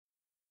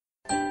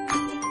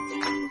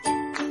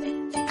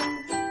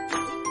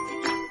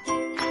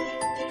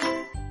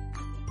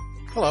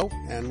Hello,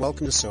 and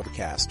welcome to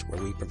Sobercast,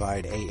 where we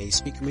provide AA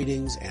speaker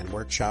meetings and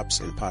workshops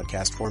in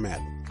podcast format.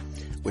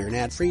 We're an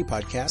ad-free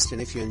podcast, and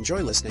if you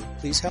enjoy listening,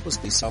 please help us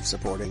be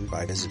self-supporting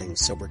by visiting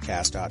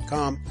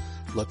Sobercast.com,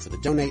 look for the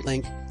donate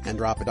link, and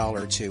drop $1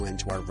 or $2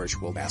 into our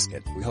virtual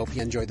basket. We hope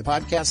you enjoy the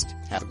podcast.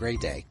 Have a great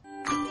day.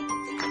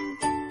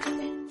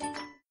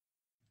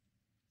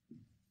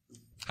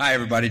 Hi,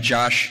 everybody.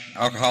 Josh,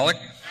 alcoholic.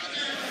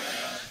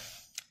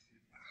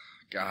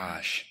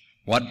 Gosh,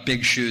 what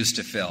big shoes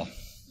to fill.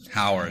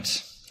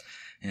 Howard's,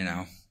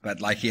 but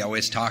like he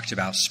always talked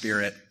about,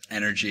 spirit,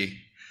 energy,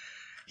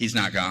 he's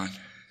not gone.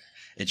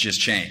 It's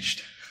just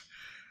changed.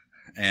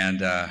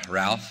 And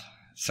Ralph,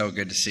 so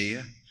good to see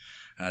you.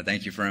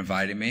 Thank you for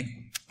inviting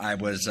me. I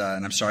was,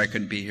 and I'm sorry I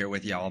couldn't be here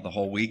with you all the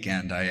whole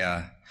weekend.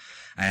 I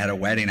had a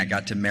wedding. I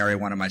got to marry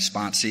one of my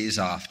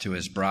sponsees off to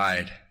his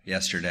bride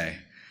yesterday,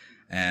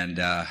 and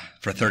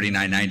for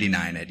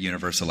 $39.99 at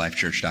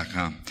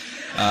universallifechurch.com.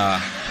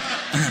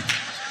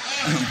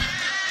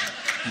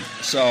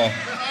 So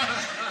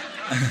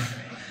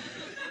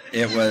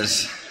it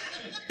was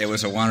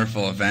a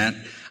wonderful event.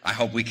 I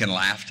hope we can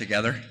laugh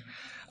together,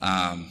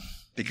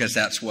 because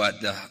that's what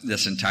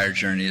this entire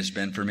journey has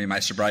been for me.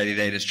 My sobriety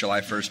date is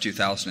July 1st,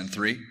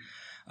 2003.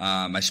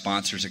 My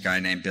sponsor's a guy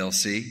named Bill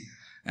C.,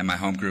 and my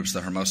home group's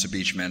the Hermosa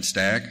Beach Men's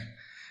Stag.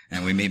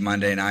 And we meet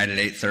Monday night at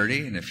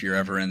 8:30, and if you're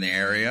ever in the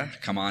area,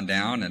 come on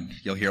down, and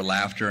you'll hear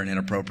laughter and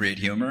inappropriate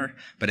humor.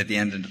 But at the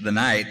end of the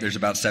night, there's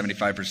about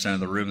 75% of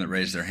the room that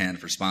raise their hand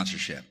for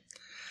sponsorship.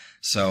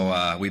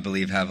 So we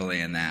believe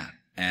heavily in that.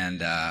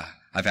 And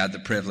I've had the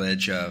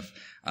privilege of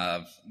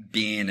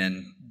being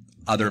in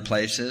other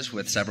places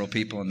with several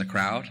people in the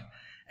crowd.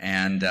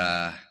 And,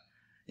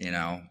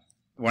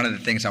 one of the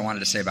things I wanted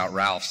to say about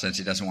Ralph, since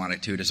he doesn't want to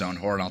toot his own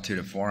horn, I'll toot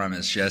it for him,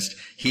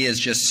 he is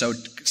just so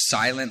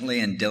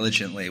silently and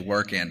diligently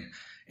working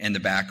in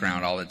the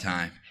background all the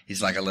time. He's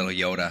like a little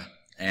Yoda,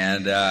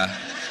 and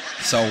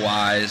so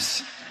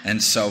wise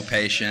and so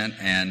patient,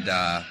 and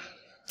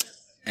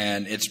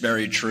it's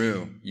very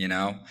true,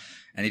 and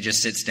he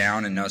just sits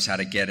down and knows how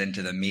to get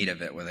into the meat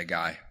of it with a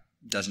guy.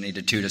 Doesn't need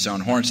to toot his own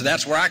horn. So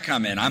that's where I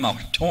come in. I'm a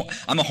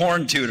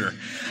horn tooter.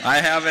 I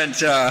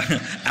haven't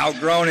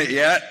outgrown it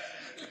yet.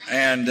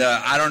 And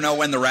I don't know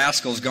when the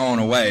rascal's going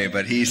away,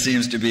 but he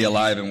seems to be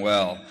alive and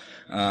well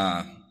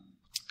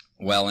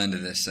into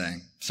this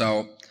thing.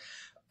 So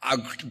I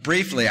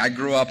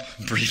grew up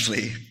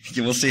briefly.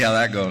 We'll see how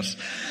that goes.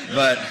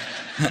 But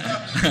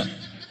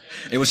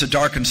it was a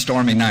dark and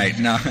stormy night.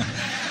 No,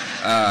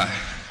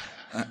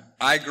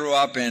 I grew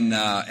up in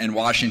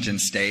Washington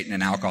State in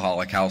an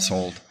alcoholic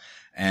household,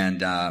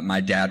 and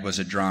my dad was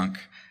a drunk,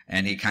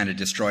 and he kind of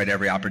destroyed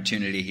every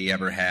opportunity he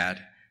ever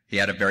had. He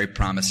had a very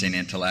promising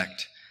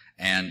intellect,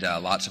 and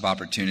lots of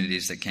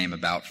opportunities that came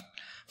about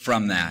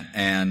from that.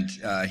 And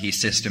he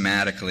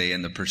systematically,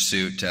 in the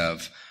pursuit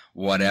of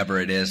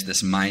whatever it is,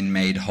 this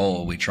mind-made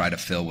hole we try to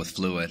fill with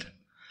fluid,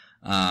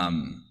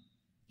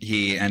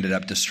 he ended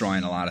up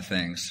destroying a lot of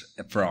things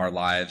for our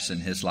lives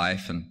and his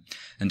life.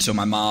 And so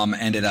my mom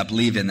ended up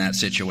leaving that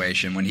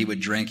situation. When he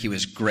would drink, he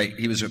was great.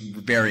 He was a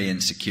very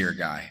insecure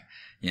guy.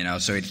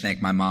 So he'd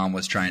think my mom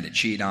was trying to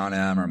cheat on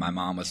him, or my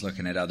mom was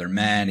looking at other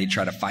men. He'd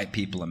try to fight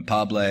people in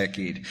public.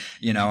 And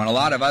a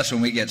lot of us, when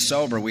we get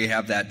sober, we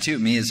have that too.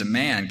 Me as a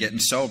man, getting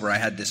sober, I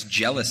had this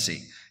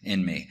jealousy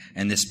in me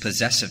and this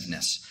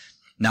possessiveness,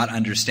 not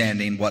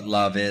understanding what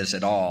love is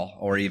at all,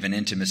 or even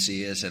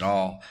intimacy is at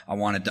all. I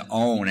wanted to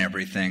own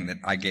everything that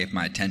I gave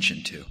my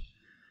attention to.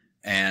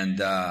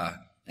 And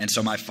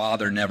so my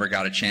father never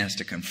got a chance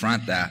to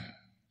confront that.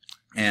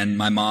 And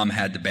my mom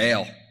had to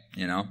bail.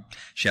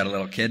 She had a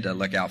little kid to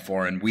look out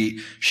for, and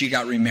she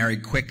got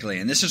remarried quickly.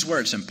 And this is where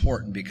it's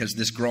important, because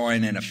this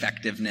growing in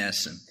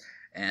effectiveness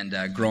and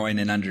growing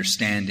in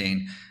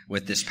understanding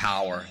with this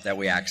power that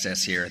we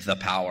access here, the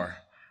power,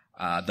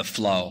 the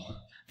flow,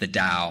 the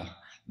Tao,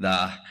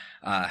 the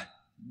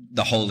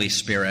Holy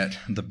Spirit,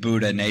 the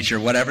Buddha nature,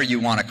 whatever you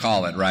want to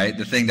call it, right?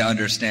 The thing to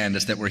understand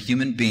is that we're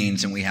human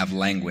beings and we have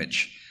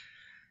language.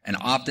 And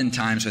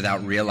oftentimes,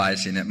 without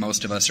realizing it,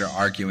 most of us are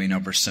arguing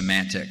over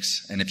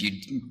semantics. And if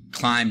you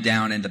climb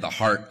down into the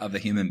heart of a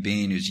human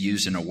being who's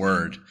using a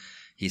word,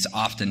 he's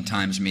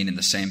oftentimes meaning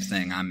the same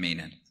thing I'm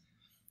meaning,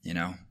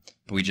 But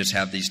we just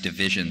have these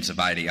divisions of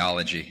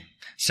ideology,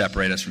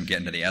 separate us from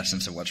getting to the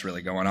essence of what's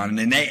really going on. And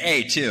in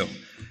AA too,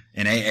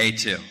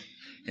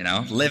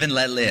 live and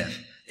let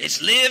live.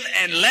 It's live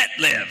and let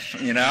live,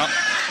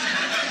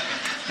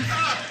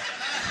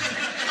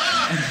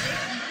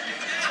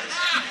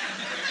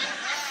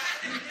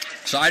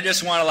 So I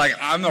just want to,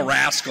 I'm a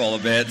rascal a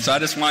bit, so I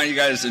just want you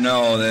guys to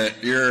know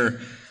that you're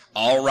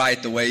all right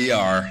the way you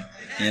are,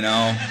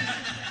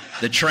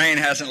 The train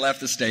hasn't left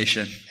the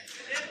station,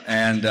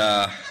 and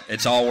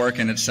it's all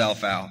working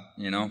itself out,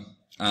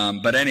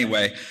 But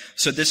anyway,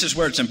 so this is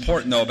where it's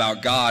important, though,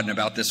 about God and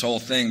about this whole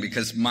thing,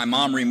 because my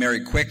mom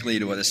remarried quickly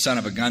to the son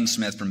of a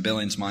gunsmith from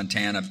Billings,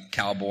 Montana,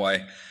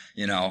 cowboy,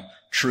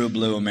 true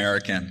blue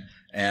American.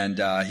 And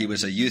he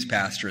was a youth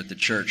pastor at the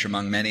church,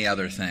 among many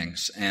other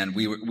things. And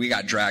we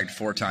got dragged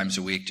 4 times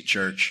a week to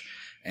church.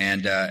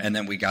 And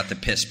then we got the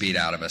piss beat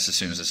out of us as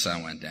soon as the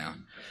sun went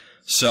down.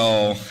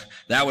 So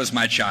that was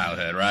my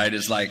childhood, right?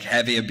 It's like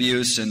heavy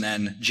abuse and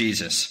then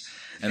Jesus.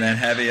 And then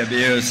heavy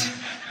abuse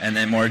and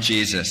then more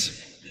Jesus.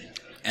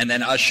 And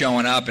then us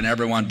showing up and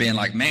everyone being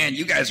like, man,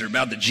 you guys are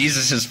about the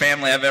Jesus'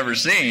 family I've ever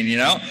seen, you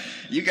know?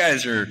 You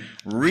guys are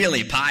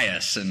really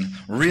pious and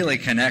really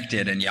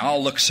connected and you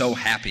all look so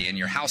happy and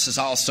your house is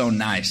all so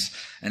nice.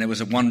 And it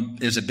was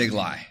a big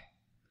lie.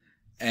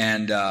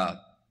 And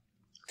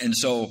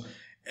so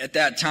at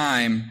that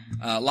time,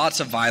 lots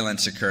of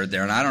violence occurred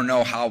there. And I don't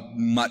know how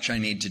much I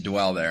need to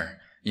dwell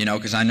there, you know,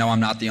 because I know I'm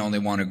not the only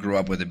one who grew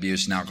up with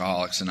abuse and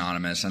Alcoholics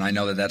Anonymous. And I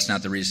know that that's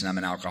not the reason I'm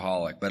an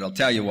alcoholic. But I'll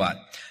tell you what,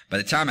 by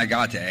the time I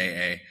got to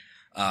AA,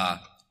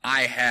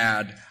 I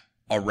had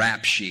a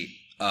rap sheet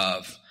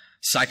of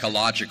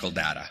psychological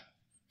data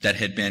that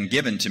had been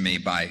given to me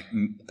by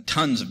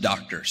tons of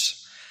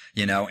doctors,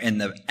 you know, in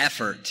the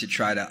effort to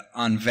try to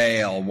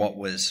unveil what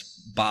was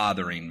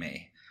bothering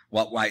me.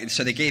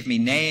 So they gave me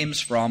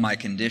names for all my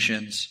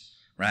conditions,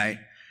 right?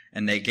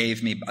 And they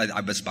gave me,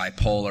 I was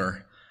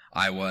bipolar.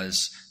 I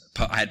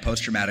had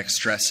post-traumatic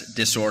stress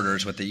disorder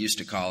is what they used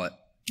to call it,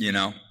 you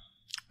know,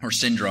 or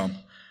syndrome.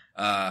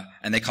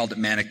 And they called it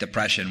manic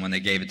depression when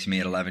they gave it to me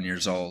at 11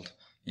 years old.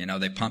 You know,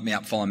 they pumped me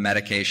up full of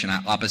medication,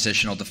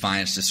 oppositional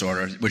defiance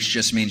disorder, which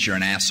just means you're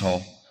an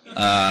asshole.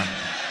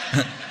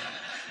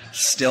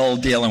 Still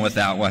dealing with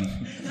that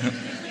one.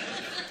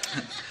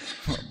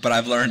 But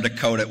I've learned to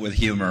coat it with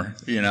humor,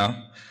 you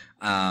know.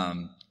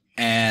 And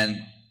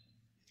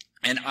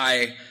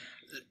I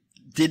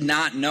did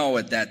not know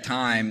at that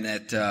time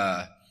that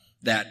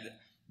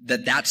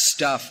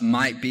stuff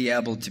might be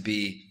able to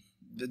be,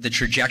 the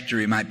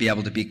trajectory might be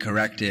able to be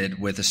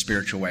corrected with a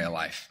spiritual way of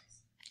life,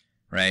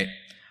 right?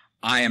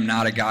 I am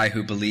not a guy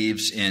who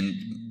believes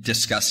in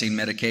discussing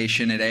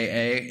medication at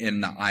AA in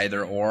the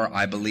either or.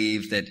 I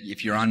believe that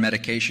if you're on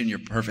medication,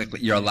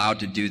 you're allowed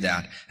to do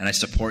that. And I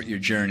support your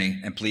journey.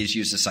 And please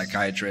use a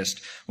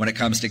psychiatrist. When it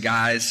comes to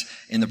guys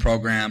in the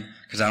program,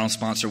 because I don't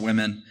sponsor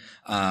women,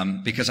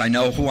 because I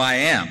know who I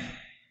am.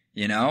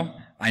 You know?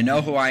 I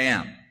know who I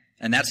am.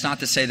 And that's not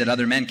to say that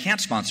other men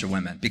can't sponsor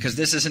women, because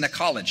this is an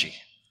ecology.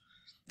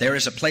 There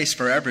is a place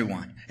for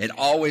everyone. It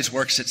always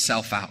works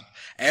itself out.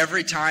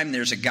 Every time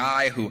there's a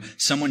guy who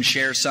someone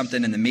shares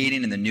something in the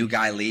meeting and the new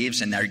guy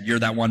leaves and you're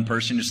that one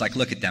person who's like,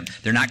 look at them.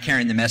 They're not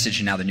carrying the message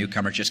and now the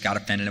newcomer just got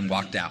offended and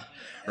walked out,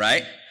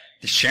 right?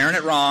 They're sharing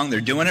it wrong. They're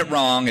doing it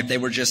wrong. If they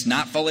were just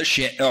not full of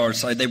shit, or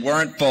sorry, they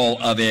weren't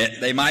full of it,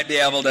 they might be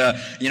able to,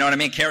 you know what I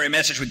mean, carry a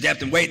message with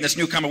depth and weight and this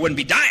newcomer wouldn't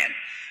be dying.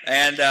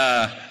 And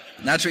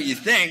that's what you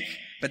think.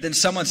 But then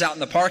someone's out in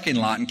the parking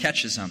lot and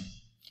catches them.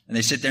 And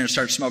they sit there and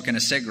start smoking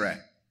a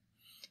cigarette.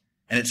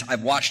 And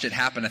I've watched it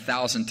happen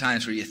 1,000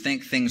 times where you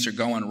think things are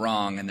going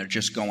wrong and they're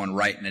just going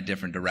right in a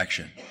different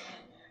direction.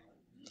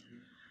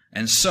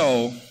 And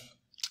so,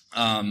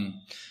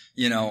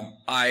 you know,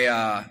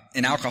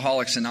 in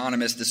Alcoholics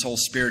Anonymous, this whole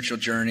spiritual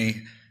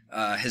journey,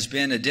 has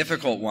been a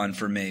difficult one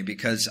for me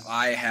because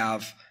I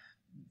have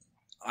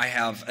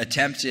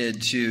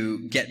attempted to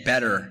get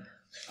better,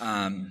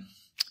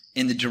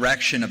 in the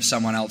direction of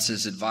someone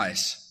else's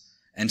advice.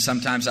 And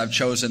sometimes I've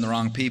chosen the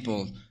wrong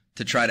people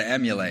to try to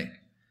emulate.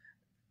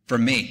 For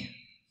me,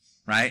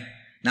 right?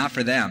 Not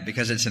for them,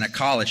 because it's an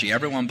ecology.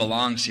 Everyone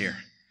belongs here.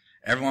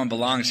 Everyone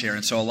belongs here.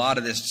 And so a lot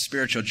of this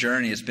spiritual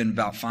journey has been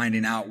about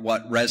finding out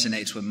what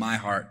resonates with my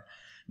heart,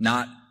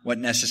 not what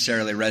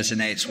necessarily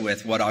resonates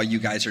with what all you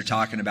guys are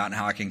talking about and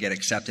how I can get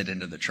accepted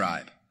into the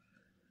tribe.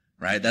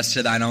 Right? That's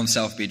to thine own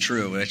self be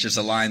true. It's just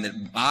a line that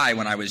I,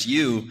 when I was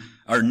new,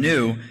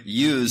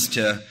 used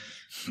to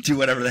do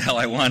whatever the hell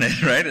I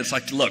wanted, right? It's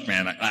like, look,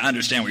 man, I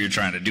understand what you're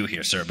trying to do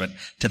here, sir, but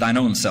to thine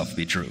own self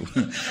be true.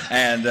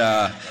 And,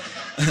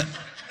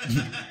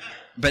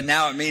 but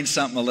now it means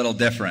something a little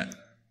different,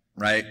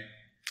 right?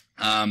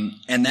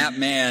 And that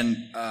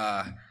man,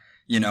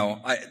 you know,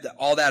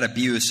 all that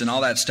abuse and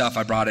all that stuff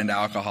I brought into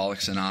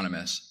Alcoholics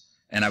Anonymous,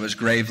 and I was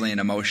gravely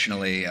and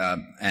emotionally,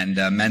 and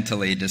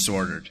mentally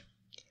disordered.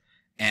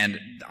 And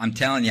I'm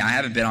telling you, I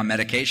haven't been on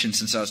medication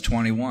since I was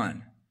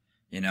 21.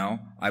 You know,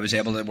 I was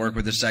able to work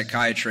with a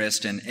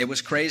psychiatrist and it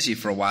was crazy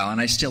for a while.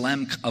 And I still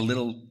am a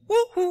little,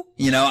 woo-hoo,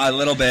 you know, a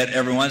little bit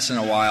every once in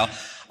a while.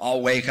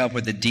 I'll wake up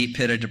with a deep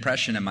pit of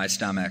depression in my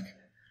stomach.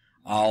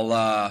 And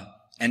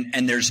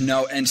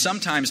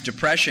sometimes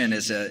depression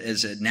is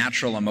a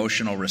natural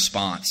emotional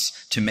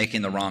response to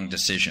making the wrong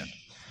decision,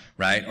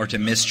 right? Or to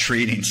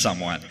mistreating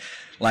someone,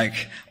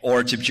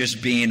 or to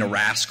just being a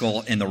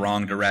rascal in the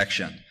wrong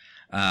direction.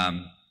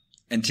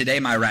 And today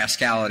my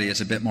rascality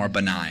is a bit more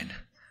benign.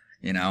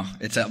 You know,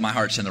 my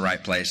heart's in the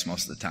right place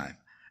most of the time.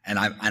 And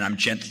I'm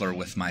gentler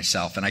with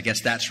myself. And I guess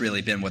that's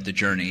really been what the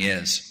journey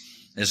is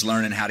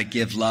learning how to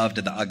give love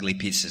to the ugly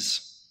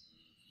pieces.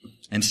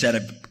 Instead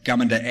of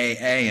coming to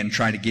AA and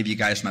trying to give you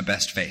guys my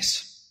best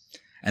face.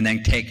 And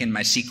then taking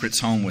my secrets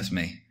home with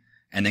me.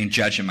 And then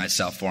judging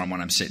myself for them when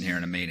I'm sitting here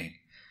in a meeting.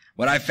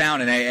 What I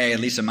found in AA, at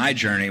least in my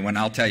journey, when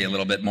I'll tell you a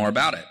little bit more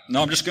about it.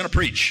 No, I'm just going to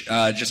preach.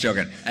 Just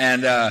joking.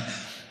 And,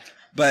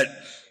 but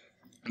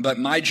But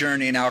my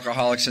journey in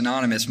Alcoholics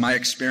Anonymous, my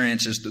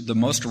experience is the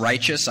most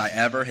righteous I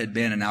ever had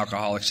been in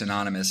Alcoholics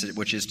Anonymous,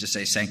 which is to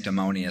say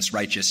sanctimonious,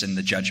 righteous in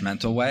the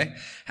judgmental way,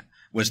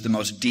 was the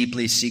most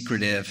deeply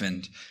secretive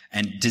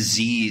and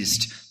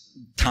diseased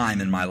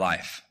time in my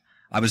life.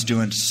 I was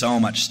doing so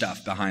much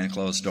stuff behind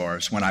closed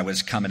doors when I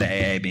was coming to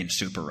AA being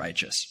super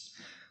righteous.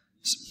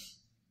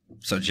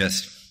 So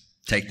just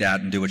take that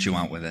and do what you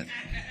want with it.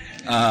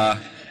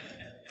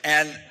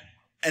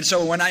 And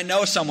so when I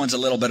know someone's a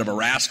little bit of a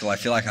rascal, I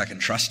feel like I can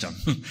trust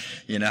them.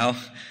 You know,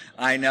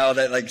 I know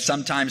that like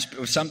sometimes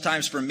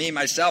for me,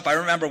 myself, I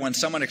remember when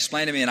someone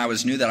explained to me and I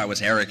knew that I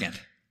was arrogant.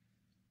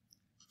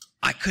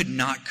 I could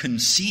not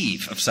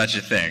conceive of such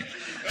a thing.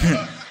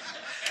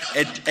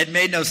 It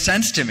made no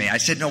sense to me. I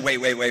said, no, wait,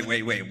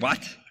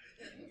 what?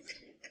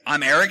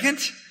 I'm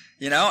arrogant?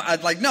 You know,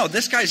 I'd like, no,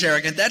 this guy's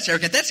arrogant. That's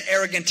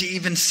arrogant to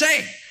even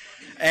say.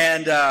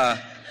 And,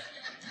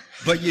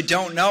 but you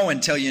don't know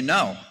until you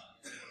know.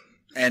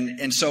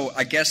 And so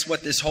I guess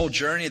what this whole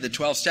journey of the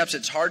 12 steps,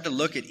 it's hard to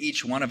look at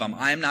each one of them.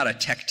 I am not a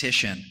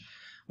tactician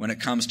when it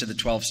comes to the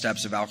 12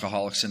 steps of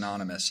Alcoholics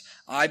Anonymous.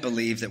 I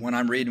believe that when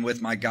I'm reading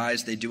with my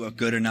guys, they do a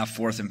good enough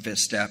 4th and 5th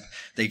step.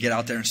 They get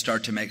out there and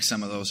start to make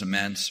some of those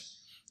amends.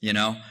 You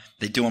know,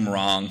 they do them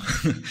wrong.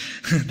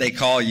 They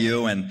call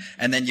you and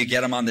then you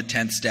get them on the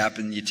 10th step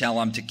and you tell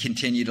them to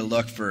continue to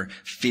look for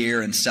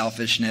fear and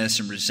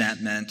selfishness and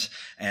resentment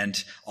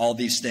and all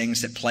these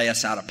things that play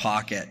us out of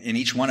pocket. And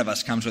each one of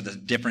us comes with a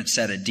different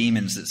set of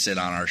demons that sit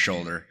on our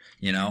shoulder,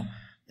 you know?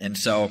 And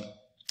so,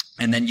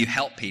 and then you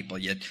help people.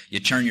 You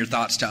turn your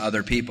thoughts to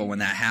other people when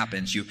that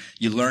happens.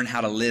 You learn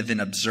how to live an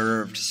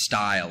observed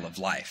style of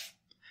life.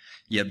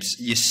 You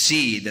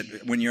see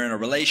that when you're in a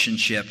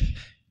relationship,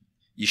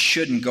 you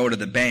shouldn't go to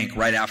the bank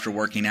right after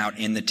working out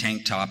in the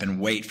tank top and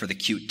wait for the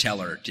cute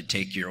teller to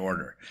take your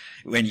order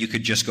when you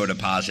could just go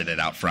deposit it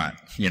out front,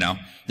 you know?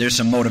 There's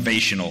some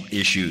motivational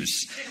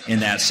issues in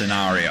that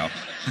scenario.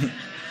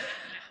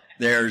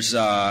 There's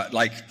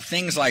like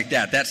things like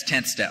that. That's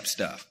 10th step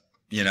stuff,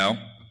 you know?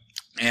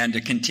 And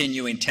to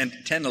continuing 10,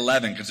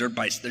 11, because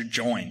they're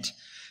joined,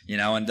 you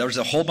know? And there's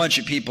a whole bunch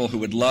of people who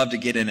would love to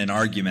get in an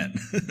argument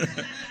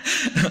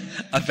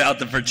about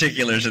the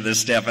particulars of this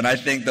step. And I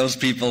think those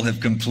people have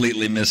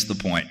completely missed the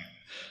point.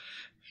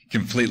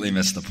 Completely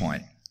missed the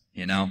point,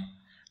 you know?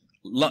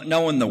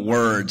 Knowing the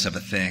words of a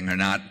thing are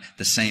not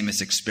the same as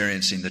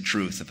experiencing the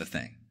truth of a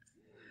thing.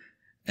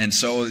 And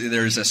so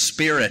there's a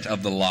spirit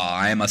of the law.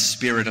 I am a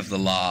spirit of the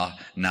law,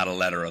 not a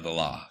letter of the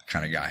law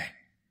kind of guy.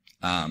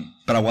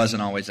 But I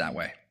wasn't always that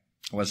way.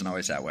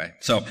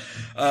 So,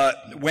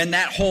 when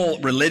that whole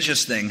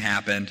religious thing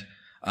happened,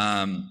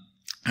 I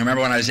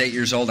remember when I was 8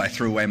 years old, I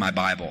threw away my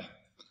Bible.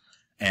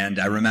 And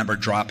I remember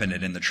dropping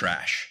it in the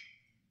trash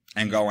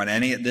and going,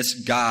 any of this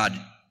God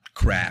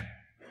crap,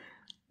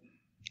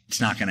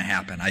 it's not going to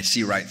happen. I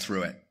see right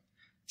through it.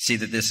 See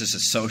that this is a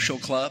social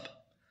club.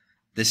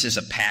 This is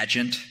a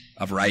pageant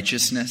of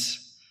righteousness.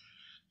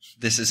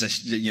 This is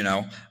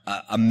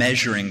a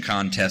measuring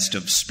contest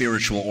of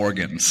spiritual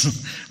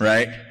organs,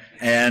 right?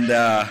 And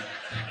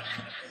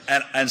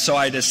so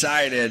I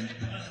decided,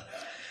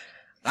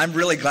 I'm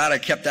really glad I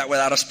kept that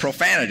without a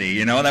profanity,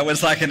 you know? That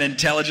was like an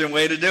intelligent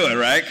way to do it,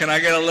 right? Can I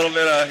get a little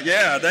bit of,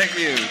 yeah, thank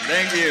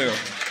you.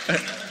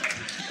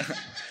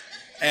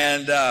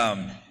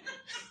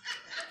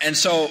 And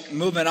so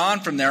moving on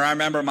from there, I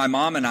remember my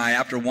mom and I,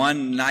 after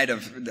one night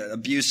of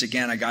abuse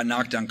again, I got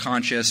knocked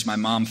unconscious. My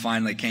mom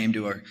finally came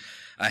to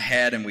a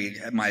head, and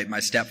my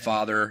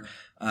stepfather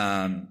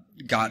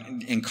got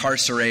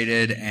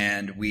incarcerated,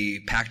 and we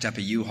packed up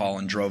a U-Haul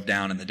and drove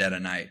down in the dead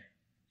of night.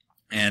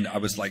 And I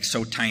was like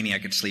so tiny I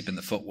could sleep in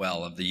the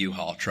footwell of the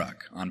U-Haul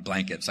truck on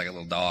blankets like a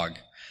little dog.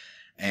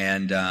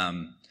 And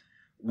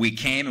we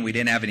came and we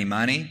didn't have any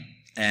money,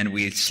 and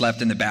we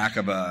slept in the back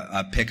of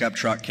a pickup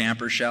truck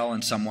camper shell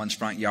in someone's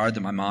front yard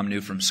that my mom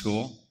knew from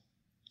school.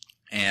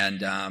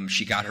 And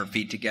she got her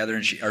feet together,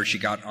 and she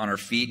got on her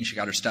feet and she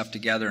got her stuff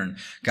together and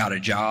got a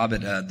job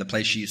at the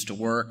place she used to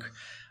work.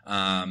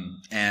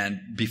 And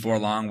before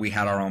long, we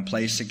had our own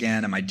place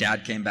again, and my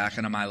dad came back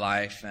into my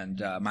life, and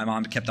my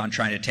mom kept on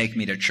trying to take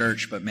me to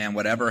church, but man,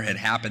 whatever had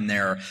happened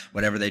there,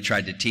 whatever they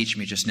tried to teach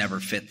me just never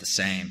fit the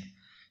same,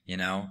 you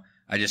know?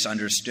 I just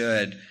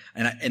understood,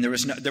 and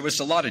there was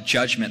a lot of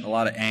judgment, a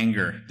lot of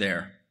anger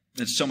there.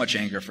 It's so much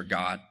anger for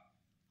God.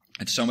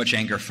 It's so much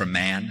anger for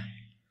man.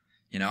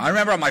 You know, I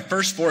remember on my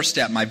first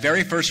 4-step, my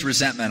very first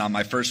resentment on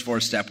my first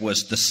 4-step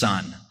was the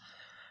sun.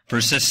 For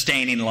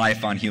sustaining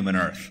life on on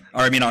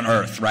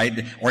earth,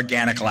 right?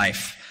 Organic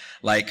life.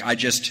 Like, I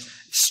just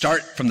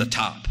start from the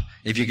top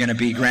if you're going to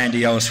be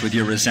grandiose with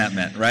your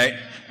resentment, right?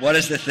 What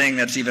is the thing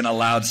that's even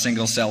allowed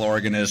single-cell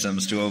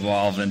organisms to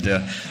evolve into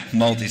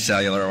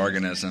multicellular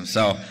organisms?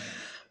 So,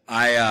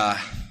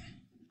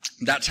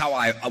 that's how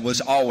I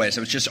was always.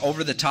 I was just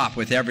over the top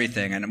with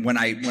everything. And when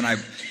I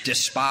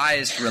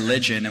despised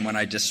religion, and when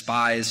I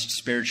despised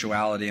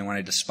spirituality, and when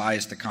I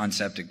despised the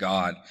concept of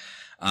God,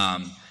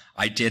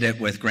 I did it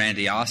with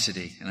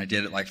grandiosity, and I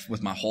did it like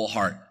with my whole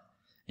heart,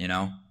 you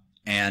know?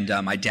 And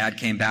my dad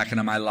came back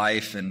into my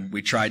life, and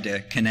we tried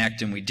to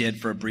connect, and we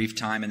did for a brief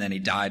time, and then he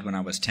died when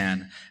I was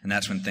 10, and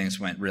that's when things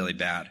went really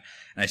bad.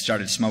 And I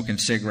started smoking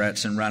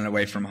cigarettes and running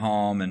away from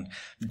home and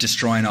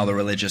destroying all the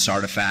religious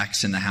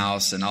artifacts in the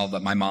house, and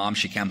my mom,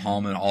 she came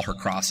home and all her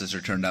crosses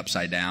are turned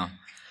upside down,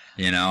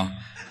 and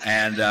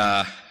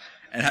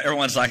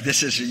everyone's like,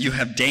 you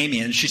have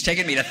Damien. She's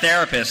taken me to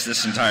therapists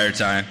this entire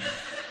time.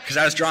 Because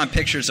I was drawing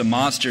pictures of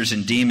monsters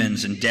and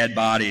demons and dead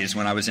bodies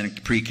when I was in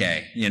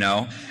pre-K,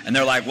 And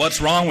they're like, what's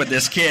wrong with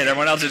this kid?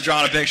 Everyone else is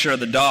drawing a picture of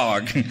the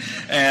dog.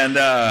 And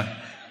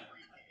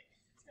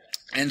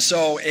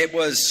so it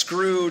was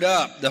screwed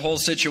up, the whole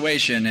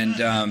situation.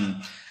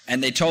 And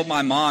they told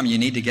my mom, you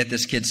need to get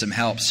this kid some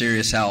help,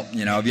 serious help.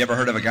 Have you ever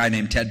heard of a guy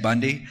named Ted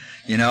Bundy?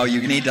 You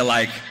need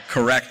to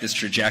correct this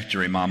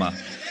trajectory, mama.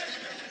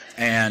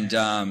 And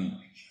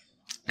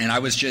I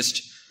was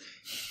just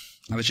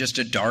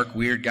a dark,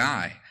 weird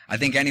guy. I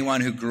think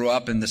anyone who grew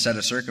up in the set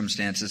of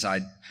circumstances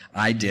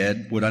I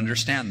did would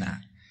understand that.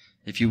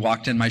 If you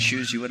walked in my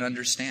shoes, you would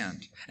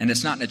understand. And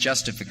it's not in a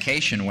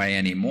justification way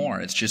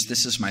anymore. It's just,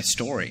 this is my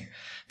story.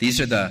 This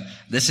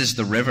is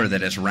the river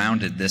that has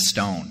rounded this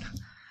stone.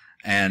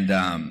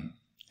 And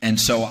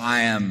so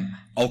I am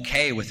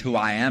okay with who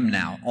I am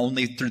now,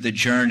 only through the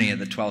journey of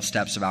the 12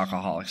 steps of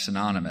Alcoholics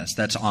Anonymous.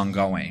 That's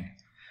ongoing,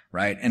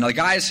 right? And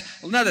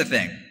another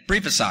thing,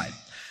 brief aside.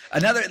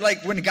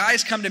 When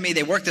guys come to me,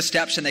 they work the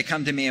steps and they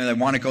come to me and they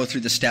want to go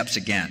through the steps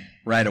again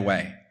right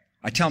away.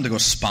 I tell them to go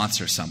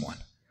sponsor someone,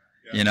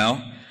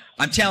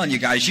 I'm telling you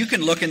guys, you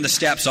can look in the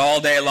steps all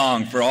day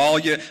long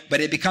but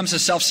it becomes a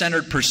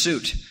self-centered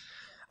pursuit.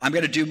 I'm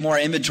going to do more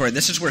inventory.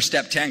 This is where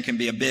step 10 can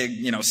be a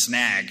big,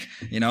 snag.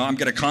 I'm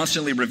going to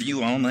constantly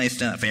review all my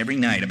stuff every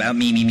night about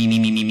me.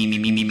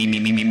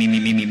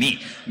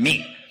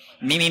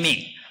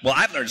 Well,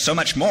 I've learned so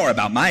much more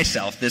about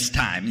myself this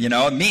time,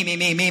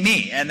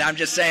 me. And I'm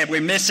just saying,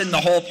 we're missing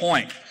the whole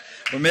point.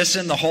 We're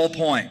missing the whole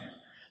point.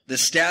 The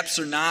steps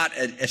are not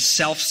a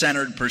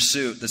self-centered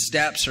pursuit. The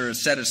steps are a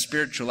set of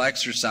spiritual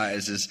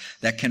exercises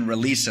that can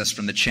release us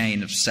from the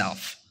chain of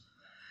self,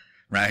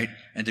 right?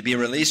 And to be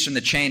released from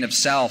the chain of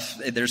self,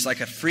 there's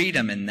a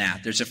freedom in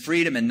that. There's a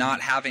freedom in not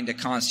having to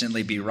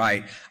constantly be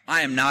right. I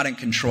am not in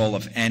control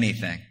of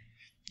anything.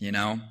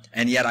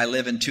 And yet I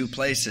live in two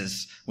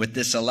places. With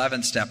this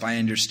 11th step, I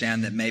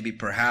understand that maybe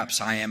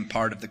perhaps I am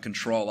part of the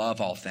control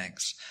of all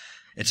things.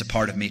 It's a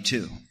part of me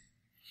too.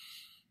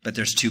 But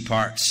there's two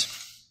parts.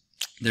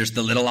 There's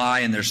the little I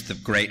and there's the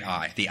great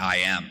I, the I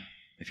am,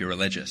 if you're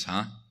religious,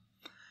 huh?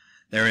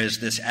 There is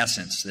this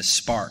essence, this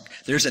spark.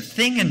 There's a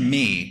thing in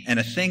me and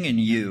a thing in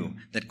you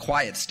that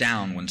quiets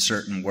down when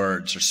certain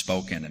words are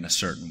spoken in a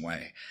certain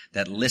way,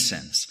 that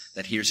listens,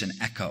 that hears an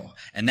echo.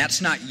 And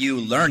that's not you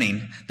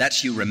learning,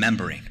 that's you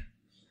remembering,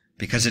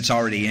 because it's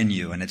already in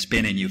you and it's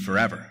been in you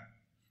forever.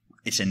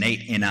 It's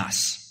innate in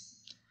us.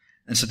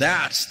 And so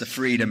that's the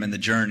freedom and the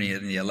journey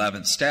in the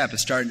 11th step,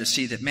 is starting to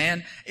see that,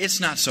 man, it's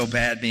not so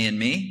bad being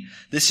me.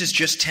 This is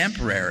just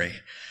temporary.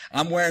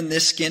 I'm wearing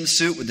this skin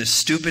suit with this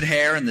stupid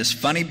hair and this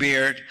funny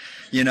beard,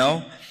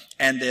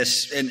 and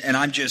this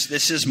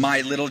is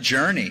my little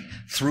journey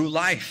through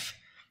life.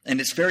 And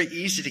it's very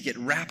easy to get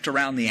wrapped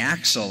around the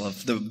axle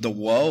of the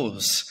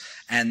woes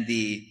and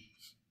the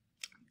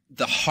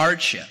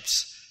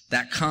hardships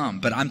that come.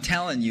 But I'm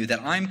telling you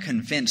that I'm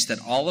convinced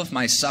that all of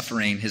my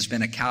suffering has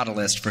been a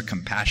catalyst for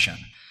compassion,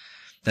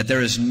 that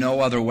there is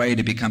no other way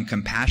to become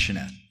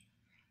compassionate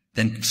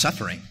than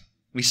suffering.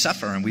 We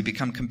suffer and we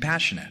become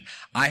compassionate.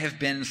 I have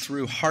been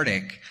through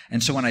heartache,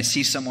 and so when I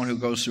see someone who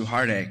goes through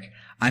heartache,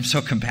 I'm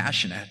so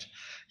compassionate.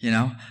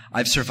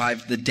 I've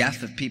survived the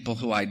death of people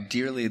who I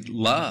dearly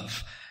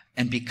love,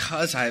 and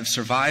because I have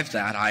survived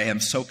that, I am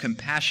so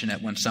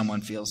compassionate when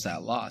someone feels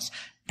that loss.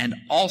 And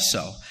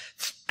also,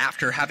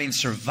 after having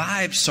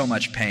survived so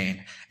much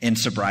pain in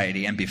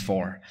sobriety and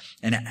before,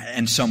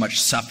 and so much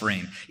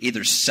suffering,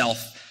 either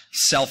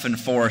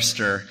self-enforced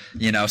or,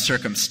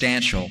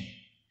 circumstantial,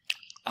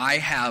 I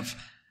have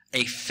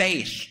a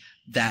faith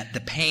that the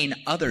pain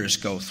others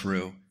go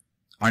through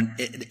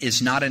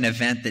is not an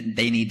event that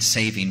they need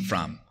saving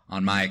from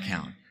on my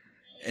account.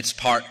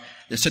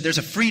 So there's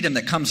a freedom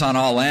that comes on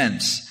all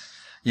ends,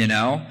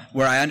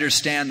 where I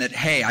understand that,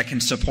 hey, I can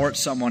support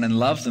someone and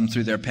love them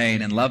through their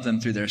pain and love them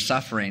through their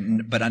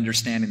suffering, but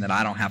understanding that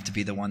I don't have to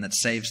be the one that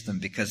saves them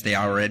because they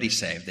are already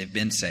saved. They've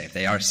been saved.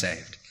 They are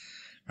saved,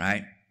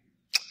 right?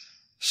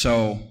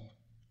 So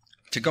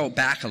to go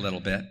back a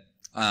little bit,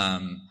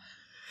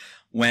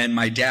 when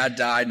my dad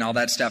died and all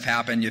that stuff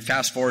happened, you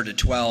fast forward to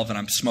 12 and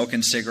I'm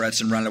smoking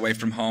cigarettes and running away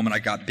from home and I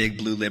got big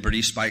blue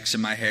Liberty spikes in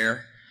my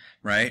hair,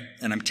 right?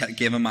 And I'm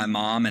giving my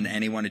mom and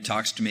anyone who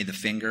talks to me the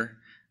finger,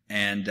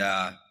 and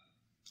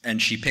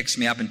she picks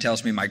me up and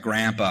tells me my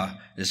grandpa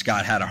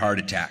had a heart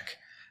attack.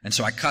 And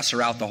so I cuss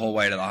her out the whole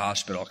way to the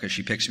hospital because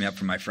she picks me up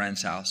from my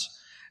friend's house.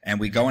 And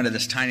we go into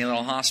this tiny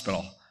little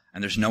hospital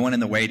and there's no one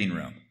in the waiting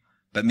room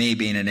but me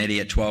being an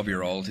idiot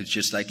 12-year-old who's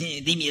just like,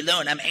 leave me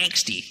alone, I'm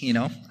angsty,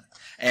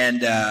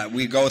 And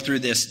we go through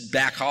this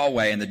back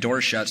hallway and the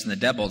door shuts and the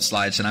deadbolt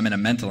slides and I'm in a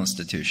mental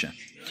institution.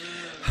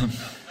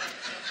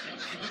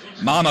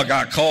 Mama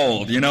got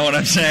cold, you know what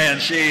I'm saying?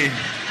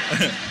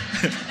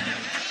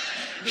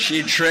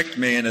 She tricked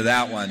me into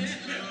that one.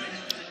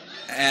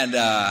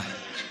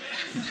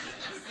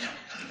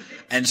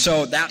 And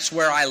so that's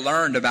where I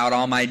learned about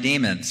all my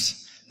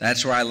demons.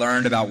 That's where I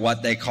learned about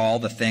what they call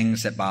the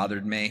things that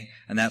bothered me.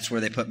 And that's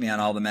where they put me on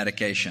all the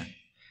medication.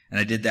 And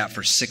I did that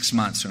for 6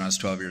 months when I was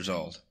 12 years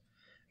old.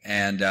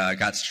 And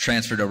got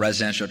transferred to a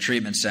residential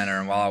treatment center.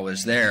 And while I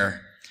was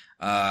there,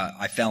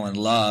 I fell in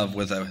love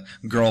with a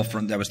girl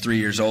that was 3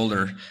 years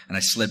older, and I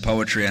slid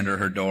poetry under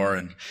her door,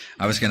 and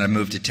I was going to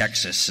move to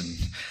Texas and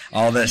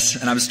all this.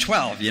 And I was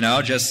 12,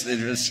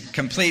 it was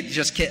complete,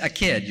 a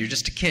kid. You're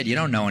just a kid. You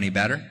don't know any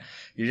better.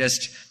 You're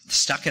just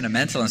stuck in a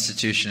mental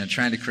institution and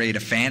trying to create a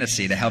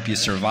fantasy to help you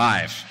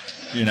survive,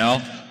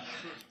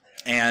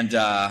 And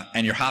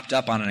you're hopped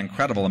up on an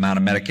incredible amount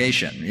of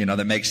medication,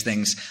 that makes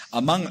things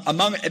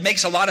it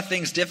makes a lot of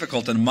things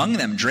difficult, and among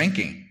them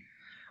drinking.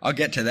 I'll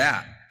get to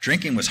that.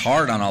 Drinking was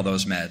hard on all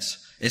those meds.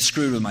 It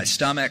screwed with my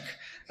stomach.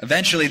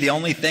 Eventually, the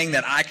only thing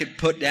that I could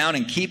put down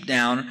and keep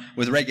down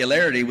with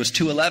regularity was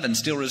 211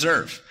 Steel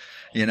Reserve,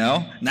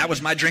 And that was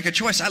my drink of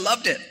choice. I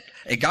loved it.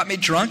 It got me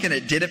drunk, and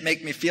it didn't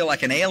make me feel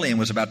like an alien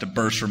was about to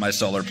burst from my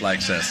solar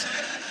plexus.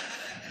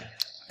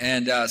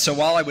 And so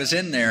while I was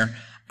in there,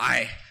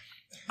 I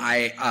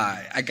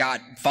got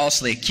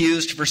falsely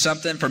accused for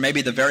something, for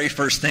maybe the very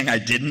first thing I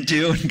didn't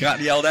do and got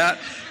yelled at.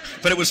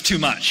 But it was too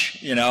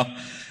much,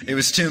 It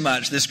was too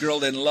much. This girl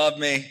didn't love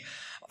me.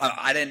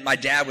 My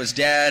dad was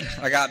dead.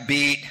 I got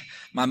beat.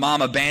 My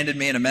mom abandoned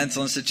me in a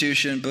mental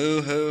institution.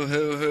 Boo, hoo,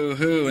 hoo, hoo,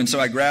 hoo. And so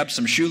I grabbed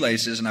some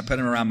shoelaces and I put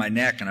them around my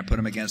neck and I put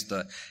them against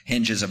the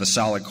hinges of a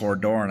solid core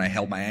door and I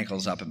held my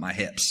ankles up at my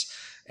hips.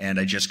 And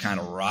I just kind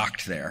of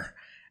rocked there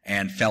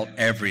and felt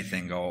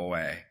everything go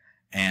away.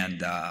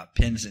 And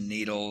pins and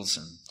needles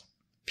and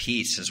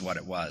peace is what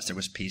it was. There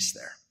was peace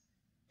there.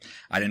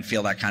 I didn't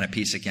feel that kind of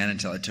peace again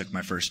until I took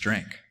my first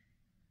drink.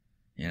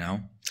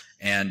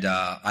 And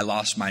I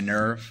lost my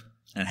nerve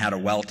and had a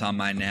welt on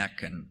my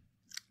neck, and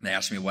they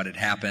asked me what had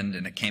happened,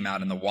 and it came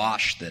out in the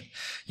wash that,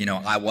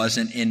 I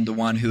wasn't the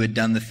one who had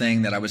done the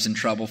thing that I was in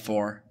trouble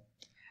for,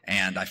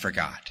 and I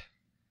forgot.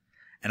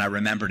 And I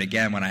remembered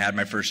again when I had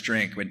my first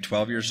drink, when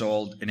 12 years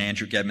old in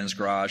Andrew Gedman's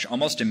garage,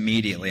 almost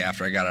immediately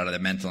after I got out of the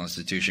mental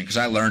institution, because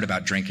I learned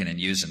about drinking and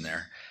using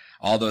there.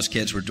 All those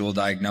kids were dual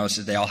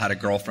diagnosis. They all had a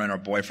girlfriend or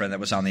boyfriend that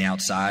was on the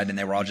outside, and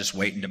they were all just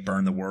waiting to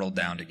burn the world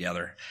down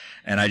together.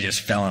 And I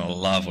just fell in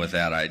love with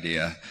that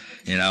idea.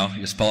 You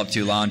just pull up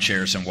 2 lawn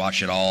chairs and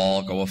watch it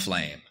all go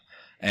aflame.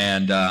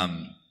 And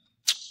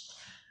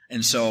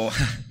so,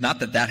 not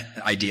that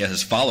idea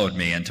has followed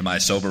me into my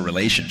sober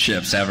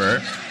relationships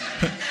ever.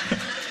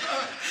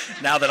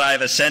 Now that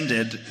I've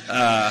ascended,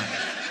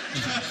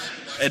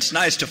 it's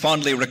nice to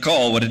fondly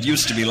recall what it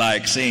used to be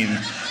like seen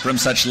from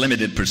such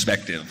limited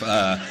perspective.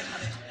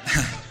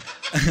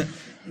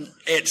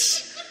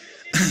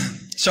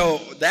 So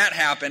that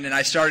happened, and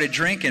I started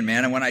drinking,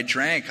 man. And when I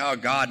drank, oh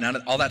God,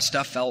 all that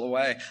stuff fell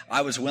away.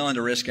 I was willing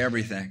to risk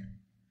everything.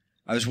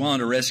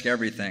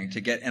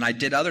 To get, and I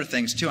did other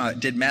things too. I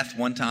did meth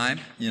one time,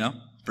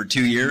 for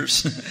 2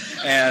 years,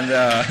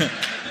 and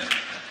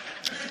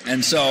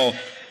so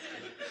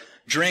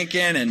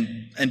drinking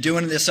and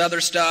doing this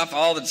other stuff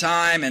all the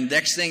time, and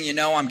next thing you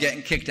know, I'm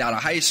getting kicked out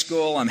of high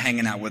school. I'm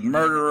hanging out with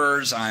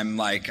murderers. I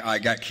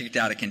got kicked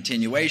out of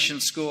continuation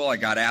school. I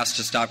got asked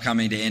to stop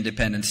coming to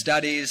independent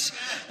studies.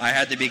 I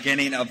had the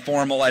beginning of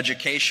formal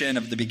education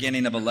of the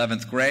beginning of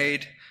 11th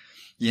grade,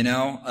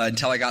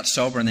 until I got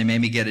sober and they made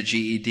me get a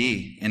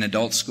GED in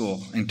adult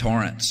school in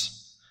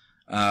Torrance.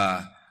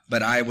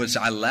 But I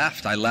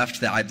left.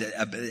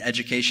 The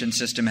education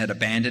system had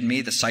abandoned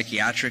me. The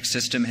psychiatric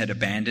system had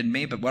abandoned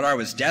me. But what I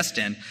was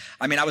destined,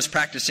 I was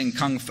practicing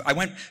Kung Fu.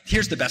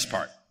 Here's the best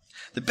part.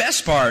 The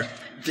best part,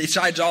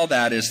 besides all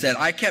that, is that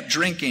I kept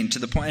drinking to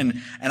the point,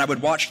 and I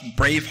would watch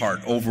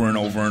Braveheart over and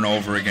over and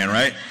over again,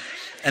 right?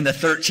 And the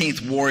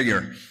 13th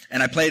Warrior.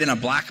 And I played in a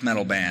black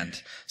metal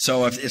band.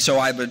 So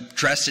I would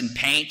dress in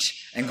paint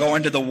and go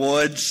into the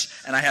woods,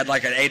 and I had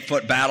like an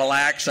 8-foot battle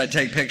axe I'd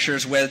take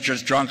pictures with,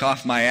 just drunk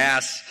off my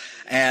ass.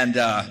 And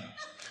I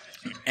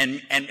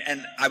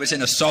was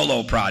in a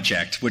solo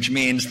project, which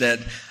means that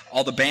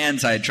all the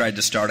bands I had tried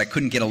to start, I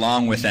couldn't get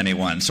along with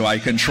anyone, so I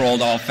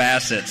controlled all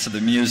facets of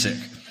the music.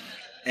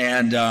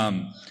 And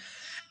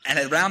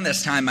around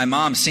this time, my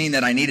mom, seeing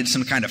that I needed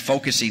some kind of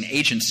focusing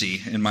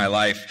agency in my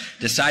life,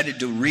 decided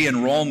to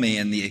re-enroll me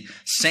in the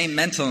same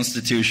mental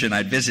institution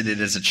I'd visited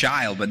as a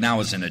child, but now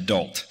as an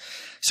adult.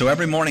 So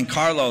every morning,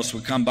 Carlos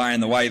would come by in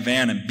the white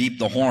van and beep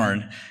the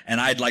horn, and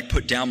I'd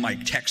put down my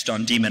text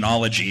on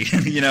demonology,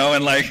 and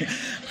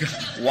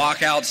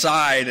walk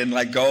outside and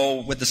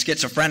go with the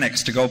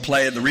schizophrenics to go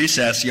play at the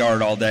recess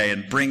yard all day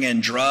and bring in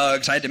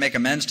drugs. I had to make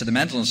amends to the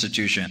mental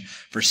institution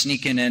for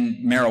sneaking in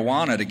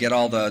marijuana to get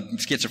all the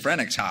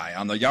schizophrenics high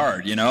on the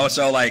yard,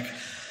 So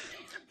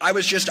I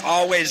was just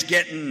always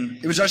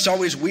it was just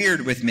always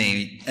weird with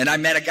me. And I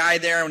met a guy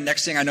there, and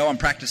next thing I know, I'm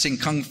practicing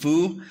Kung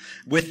Fu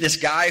with this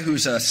guy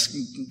who's a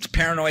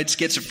paranoid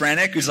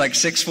schizophrenic, who's like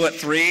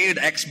 6'3", an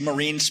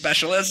ex-Marine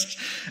specialist.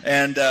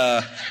 And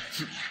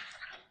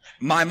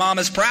my mom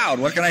is proud.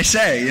 What can I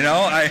say? You know,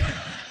 I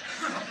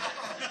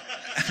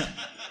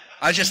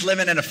was just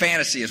living in a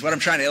fantasy is what I'm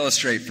trying to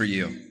illustrate for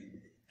you.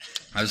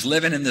 I was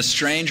living in this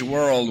strange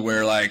world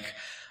where like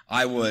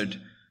I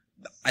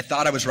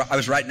thought I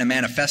was writing a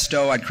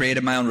manifesto. I'd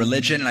created my own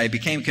religion, and I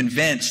became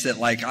convinced that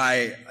like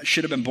I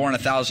should have been born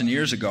 1,000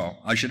 years ago.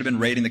 I should have been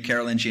raiding the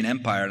Carolingian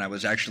Empire, and I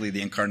was actually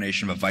the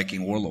incarnation of a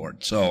Viking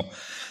warlord. So,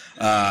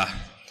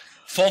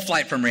 full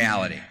flight from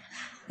reality,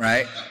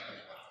 right?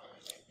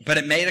 But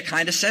it made a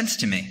kind of sense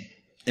to me.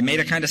 It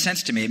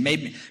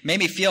made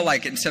me feel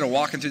like instead of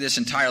walking through this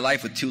entire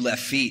life with 2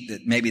 left feet,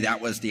 that maybe that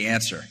was the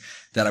answer,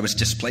 that I was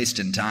displaced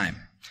in time.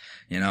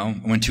 You know,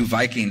 when 2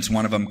 Vikings,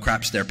 one of them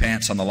craps their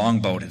pants on the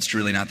longboat, it's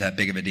really not that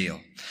big of a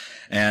deal.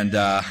 And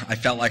I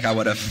felt like I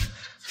would have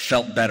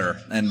felt better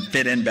and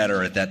fit in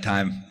better at that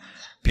time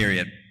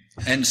period.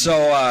 And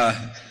so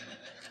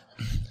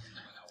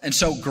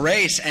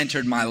grace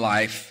entered my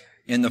life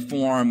in the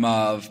form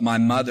of my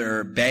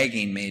mother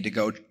begging me to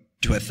go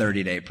to a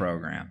 30-day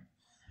program.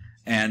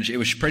 And it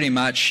was pretty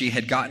much, she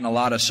had gotten a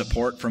lot of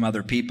support from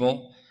other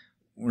people.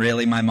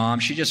 Really, my mom,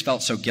 she just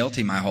felt so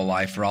guilty my whole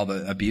life for all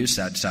the abuse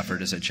I'd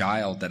suffered as a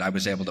child that I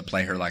was able to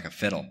play her like a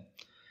fiddle,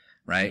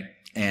 right?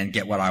 And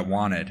get what I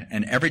wanted.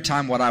 And every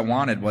time what I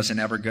wanted wasn't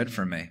ever good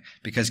for me.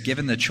 Because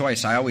given the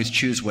choice, I always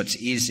choose what's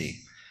easy.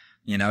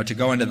 You know, to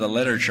go into the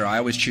literature, I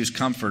always choose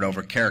comfort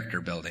over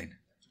character building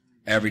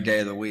every day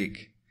of the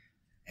week.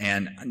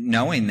 And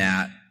knowing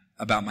that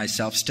about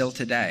myself still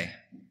today,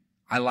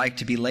 I like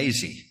to be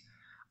lazy.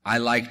 I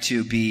like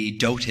to be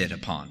doted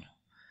upon.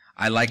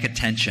 I like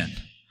attention.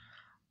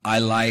 I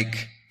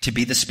like to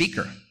be the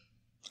speaker.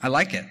 I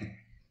like it.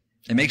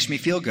 It makes me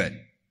feel good,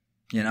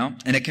 you know,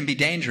 and it can be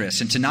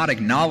dangerous, and to not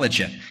acknowledge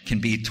it can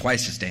be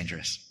twice as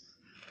dangerous.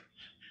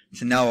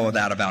 To know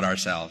that about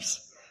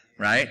ourselves,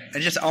 right?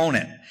 And just own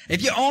it.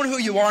 If you own who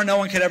you are, no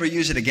one could ever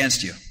use it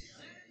against you.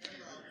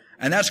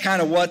 And that's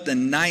kind of what the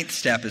 9th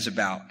step is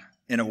about,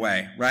 in a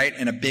way, right?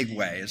 In a big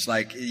way. It's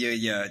like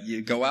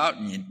you go out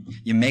and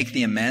you make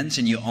the amends,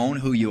 and you own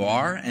who you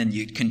are, and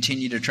you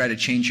continue to try to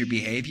change your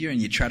behavior,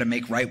 and you try to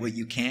make right what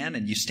you can,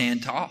 and you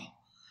stand tall.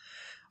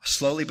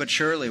 Slowly but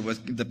surely,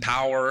 with the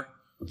power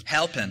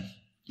helping,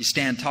 you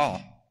stand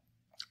tall.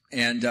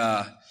 And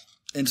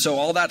so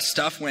all that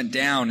stuff went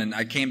down, and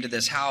I came to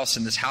this house,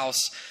 and this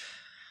house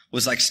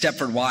was like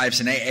Stepford Wives,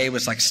 and AA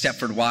was like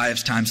Stepford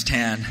Wives times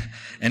 10.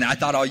 And I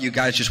thought all you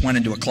guys just went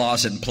into a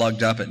closet and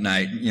plugged up at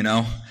night, you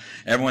know?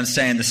 Everyone's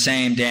saying the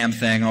same damn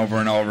thing over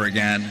and over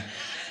again.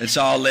 It's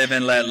all live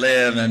and let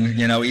live, and,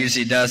 you know,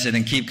 easy does it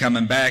and keep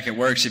coming back. It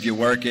works if you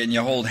work it, and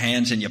you hold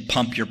hands and you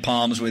pump your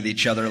palms with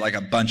each other like a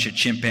bunch of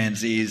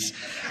chimpanzees.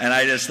 And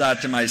I just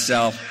thought to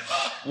myself,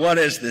 what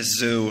is this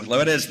zoo?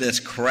 What is this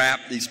crap?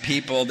 These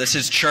people, this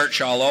is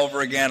church all over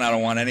again. I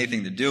don't want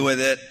anything to do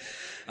with it.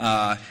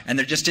 And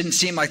there just didn't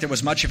seem like there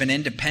was much of an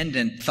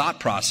independent thought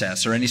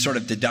process or any sort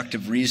of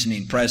deductive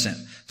reasoning present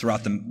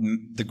throughout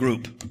the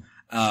group.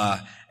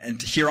 And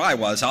here I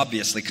was,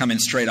 obviously, coming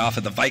straight off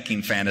of the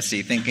Viking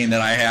fantasy, thinking that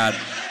I had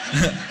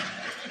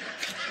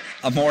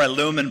a more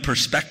illumined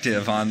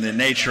perspective on the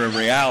nature of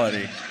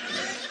reality.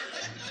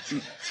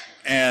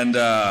 And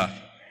the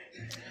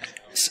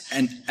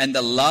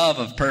love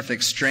of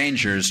perfect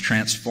strangers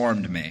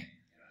transformed me,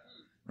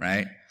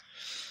 right?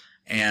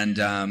 And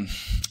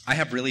I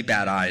have really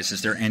bad eyes.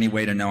 Is there any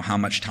way to know how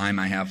much time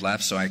I have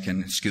left so I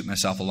can scoot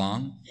myself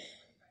along?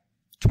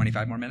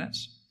 25 more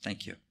minutes?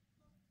 Thank you.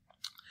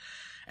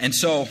 And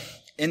so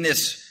in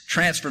this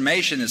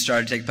transformation that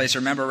started to take place, I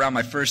remember around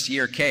my first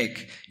year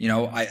cake, you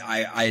know,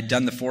 I had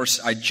done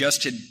I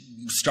just had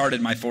started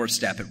my 4th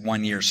step at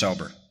 1 year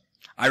sober.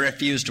 I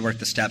refused to work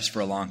the steps for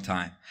a long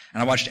time.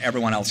 And I watched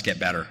everyone else get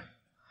better.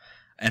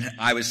 And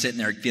I was sitting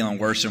there feeling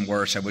worse and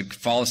worse. I would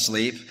fall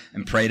asleep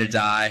and pray to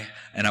die,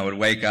 and I would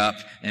wake up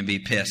and be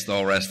pissed the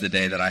whole rest of the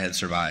day that I had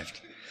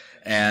survived.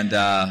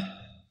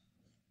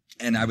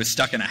 And I was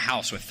stuck in a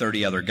house with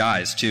 30 other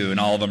guys, too, and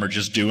all of them are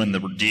just doing the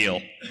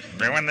deal.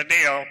 Doing the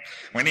deal.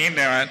 What are you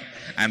doing?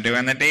 I'm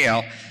doing the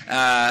deal.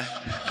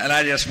 And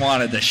I just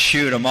wanted to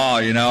shoot them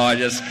all, you know.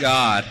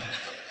 God.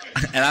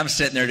 And I'm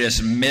sitting there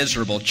just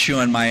miserable,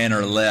 chewing my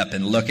inner lip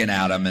and looking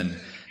at them and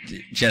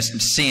just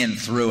seeing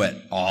through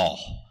it all.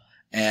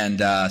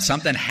 And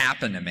something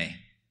happened to me.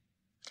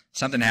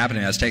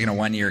 I was taking a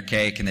 1 year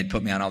cake, and they'd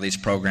put me on all these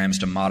programs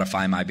to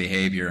modify my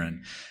behavior.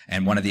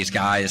 And one of these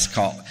guys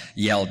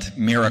yelled,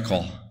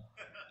 "Miracle."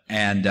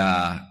 And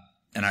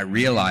I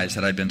realized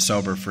that I'd been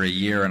sober for a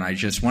year. And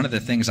one of the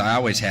things I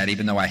always had,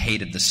 even though I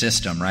hated the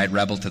system, right?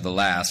 Rebel to the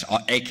last,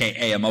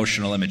 AKA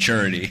emotional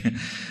immaturity.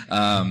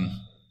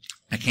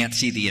 I can't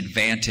see the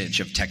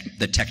advantage of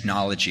the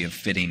technology of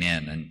fitting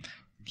in and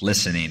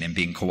listening and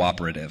being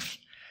cooperative.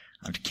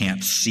 I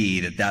can't see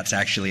that that's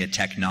actually a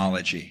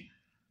technology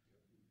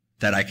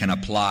that I can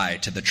apply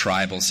to the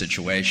tribal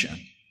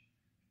situation.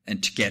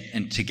 and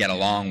to get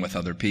along with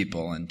other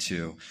people and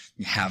to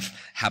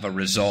have a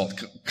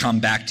result come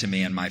back to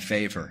me in my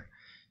favor,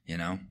 you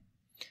know.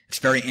 It's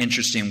very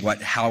interesting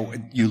how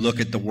you look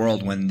at the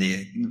world when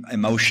the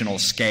emotional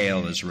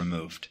scale is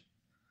removed.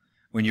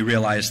 When you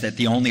realize that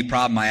the only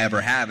problem I ever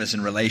have is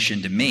in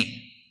relation to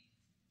me.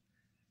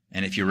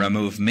 And if you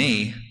remove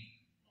me,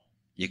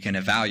 you can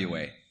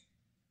evaluate.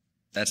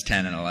 That's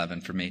 10 and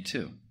 11 for me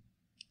too.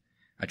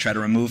 I try to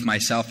remove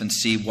myself and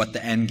see what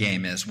the end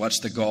game is.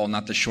 What's the goal,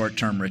 not the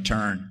short-term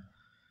return,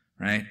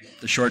 right?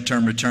 The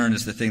short-term return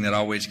is the thing that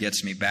always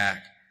gets me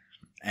back.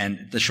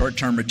 And the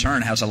short-term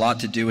return has a lot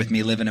to do with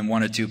me living in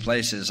one or two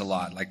places a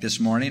lot. Like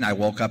this morning, I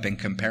woke up in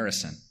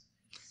comparison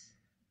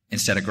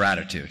instead of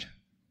gratitude.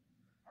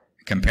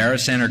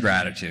 Comparison or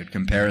gratitude,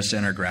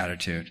 comparison or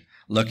gratitude.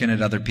 Looking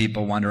at other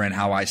people, wondering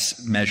how I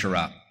measure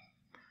up.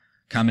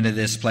 Coming to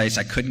this place,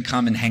 I couldn't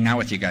come and hang out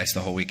with you guys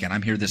the whole weekend.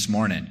 I'm here this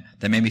morning.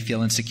 That made me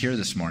feel insecure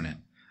this morning.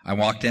 I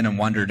walked in and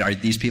wondered, are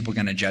these people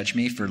going to judge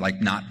me for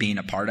like not being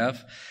a part of?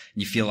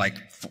 And you feel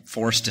like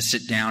forced to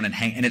sit down and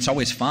hang, and it's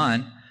always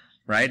fun.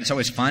 Right? It's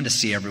always fun to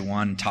see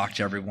everyone and talk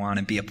to everyone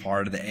and be a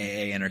part of the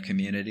AA inner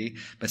community.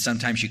 But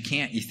sometimes you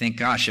can't. You think,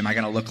 gosh, am I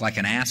going to look like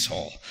an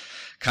asshole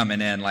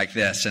coming in like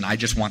this? And I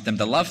just want them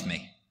to love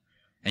me.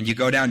 And you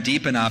go down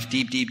deep enough,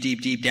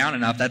 deep down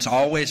enough. That's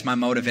always my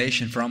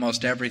motivation for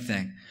almost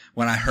everything.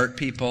 When I hurt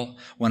people,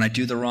 when I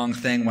do the wrong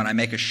thing, when I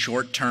make a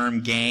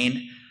short-term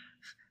gain,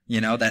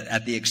 you know, that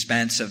at the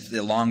expense of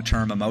the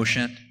long-term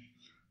emotion.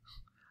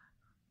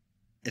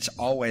 It's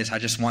always, I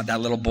just want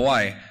that little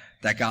boy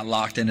that got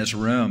locked in his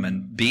room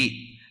and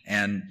beat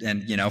and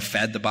you know,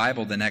 fed the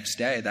Bible the next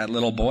day. That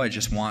little boy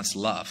just wants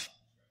love.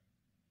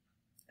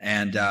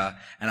 And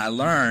I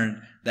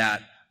learned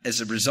that as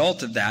a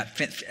result of that,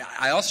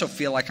 I also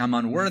feel like I'm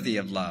unworthy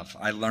of love.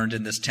 I learned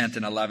in this 10th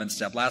and 11th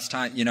step. Last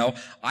time, you know,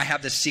 I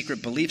have this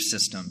secret belief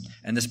system,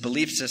 and this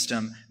belief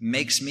system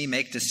makes me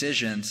make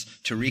decisions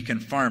to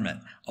reconfirm it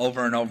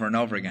over and over and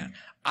over again.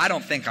 I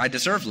don't think I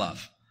deserve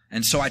love.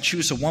 And so I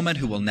choose a woman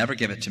who will never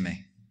give it to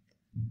me.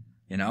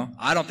 You know,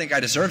 I don't think I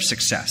deserve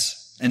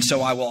success. And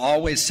so I will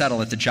always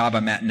settle at the job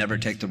I'm at and never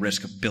take the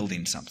risk of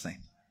building something.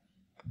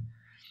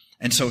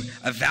 And so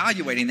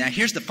evaluating that,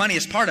 here's the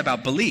funniest part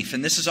about belief,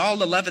 and this is all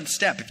 11th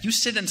step. If you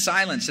sit in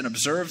silence and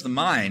observe the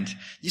mind,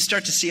 you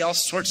start to see all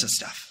sorts of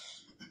stuff.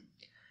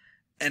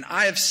 And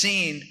I have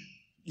seen,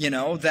 you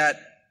know, that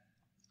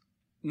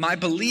my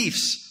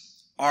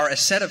beliefs are a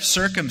set of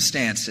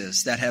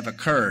circumstances that have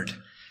occurred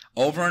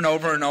over and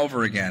over and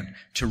over again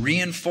to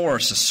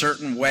reinforce a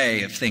certain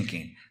way of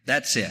thinking.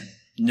 That's it.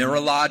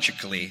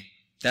 Neurologically,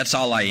 that's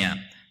all I am.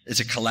 It's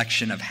a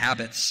collection of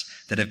habits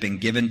that have been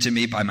given to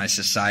me by my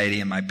society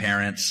and my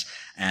parents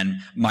and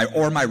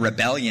my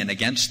rebellion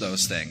against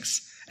those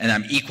things. And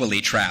I'm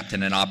equally trapped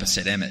in an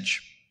opposite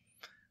image,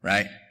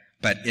 right?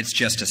 But it's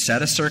just a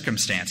set of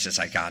circumstances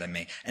I got in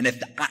me. And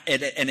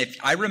if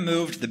I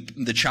removed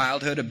the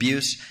childhood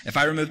abuse, if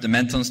I removed the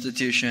mental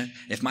institution,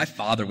 if my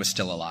father was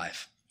still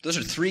alive, those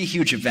are three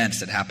huge events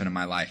that happened in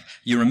my life.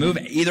 You remove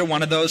either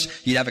one of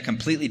those, you'd have a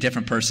completely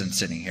different person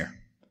sitting here.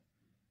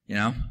 You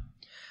know?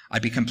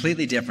 I'd be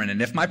completely different.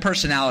 And if my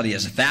personality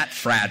is that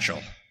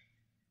fragile,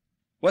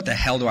 what the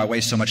hell do I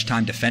waste so much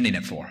time defending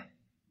it for?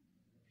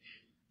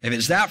 If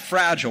it's that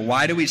fragile,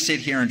 why do we sit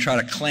here and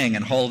try to cling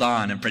and hold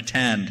on and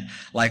pretend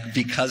like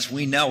because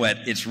we know it,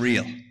 it's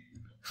real?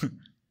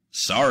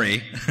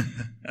 Sorry.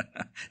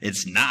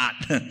 It's not.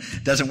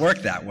 It doesn't work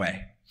that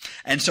way.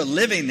 And so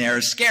living there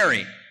is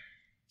scary.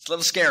 It's a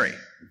little scary.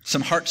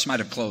 Some hearts might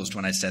have closed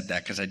when I said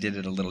that because I did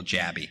it a little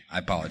jabby. I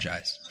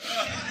apologize.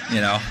 You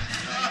know,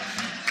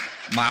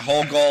 my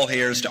whole goal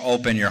here is to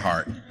open your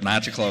heart,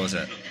 not to close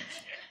it.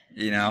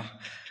 You know,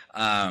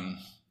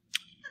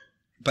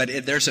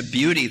 but there's a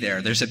beauty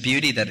there. There's a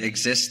beauty that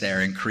exists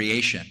there in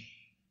creation.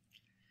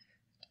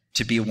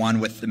 To be one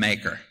with the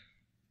Maker.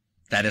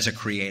 That is a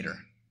creator,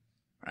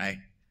 right?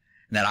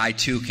 That I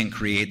too can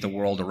create the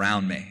world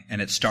around me.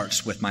 And it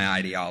starts with my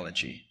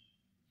ideology.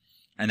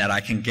 And that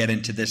I can get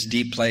into this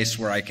deep place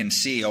where I can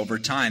see over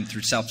time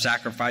through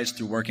self-sacrifice,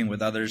 through working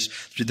with others,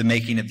 through the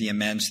making of the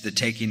amends, the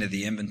taking of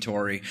the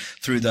inventory,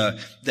 through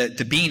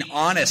the being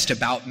honest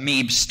about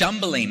me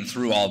stumbling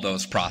through all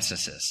those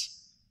processes,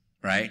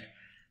 right?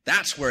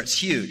 That's where it's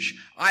huge.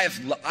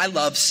 I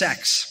love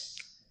sex,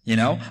 you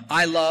know?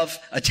 I love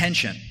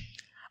attention.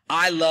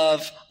 I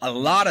love a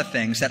lot of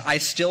things that I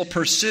still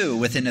pursue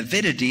with an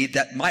avidity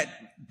that might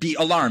be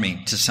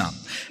alarming to some.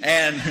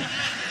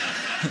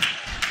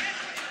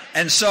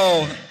 And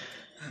so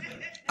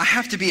I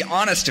have to be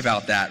honest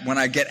about that when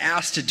I get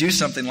asked to do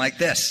something like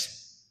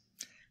this.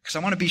 Because I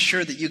want to be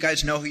sure that you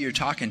guys know who you're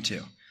talking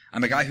to.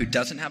 I'm a guy who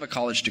doesn't have a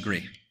college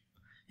degree,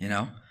 you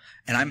know,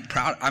 and I'm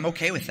proud. I'm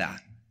okay with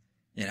that.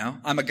 You know,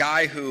 I'm a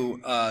guy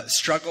who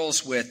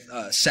struggles with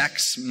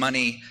sex,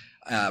 money,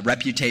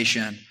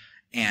 reputation,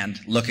 and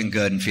looking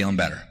good and feeling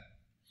better.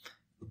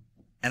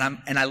 And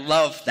I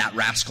love that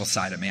rascal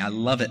side of me. I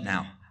love it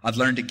now. I've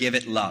learned to give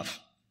it love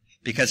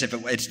because if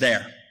it's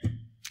there.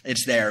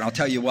 It's there. And I'll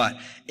tell you what,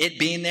 it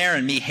being there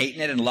and me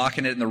hating it and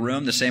locking it in the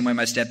room the same way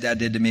my stepdad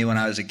did to me when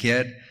I was a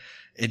kid,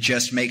 it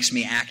just makes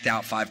me act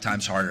out 5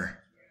 times harder.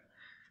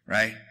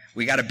 Right?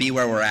 We got to be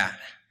where we're at.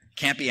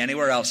 Can't be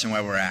anywhere else than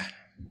where we're at.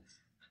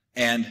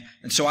 And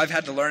so I've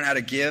had to learn how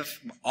to give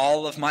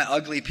all of my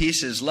ugly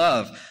pieces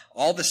love.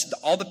 All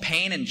the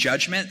pain and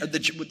judgment.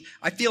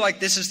 I feel like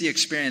this is the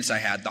experience I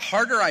had. The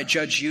harder I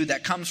judge you,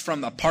 that comes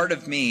from a part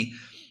of me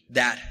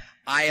that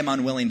I am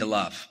unwilling to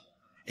love.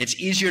 It's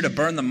easier to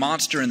burn the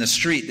monster in the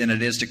street than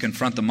it is to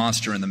confront the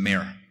monster in the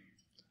mirror.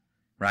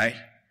 Right?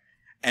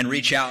 And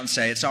reach out and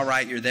say, it's all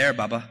right, you're there,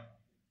 Bubba.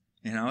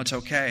 You know, it's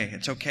okay.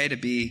 It's okay to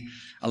be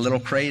a little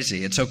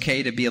crazy. It's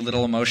okay to be a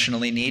little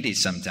emotionally needy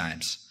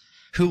sometimes.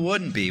 Who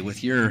wouldn't be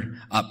with your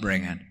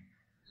upbringing?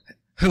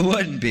 Who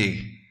wouldn't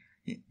be?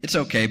 It's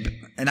okay.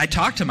 And I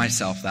talk to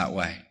myself that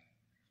way.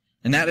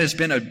 And that has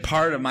been a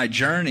part of my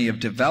journey of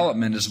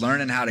development, is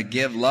learning how to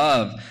give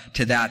love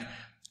to that.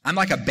 I'm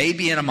like a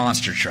baby in a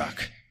monster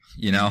truck,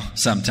 you know,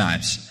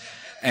 sometimes.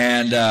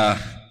 And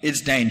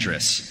it's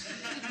dangerous.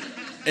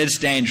 It's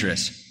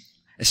dangerous.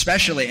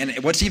 Especially,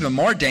 and what's even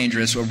more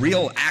dangerous, a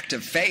real act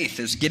of faith,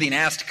 is getting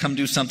asked to come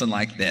do something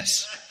like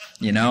this,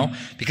 you know?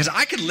 Because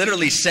I could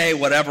literally say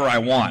whatever I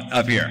want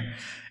up here.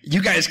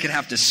 You guys could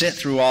have to sit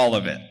through all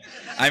of it.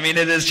 I mean,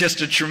 it is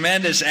just a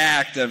tremendous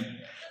act of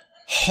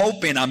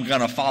hoping I'm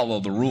going to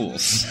follow the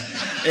rules.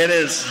 It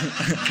is.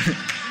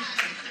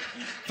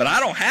 But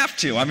I don't have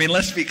to. I mean,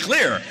 let's be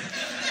clear.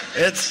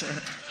 It's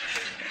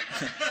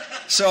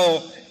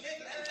so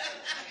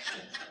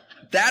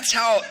that's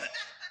how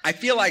I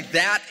feel like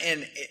that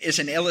is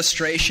an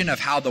illustration of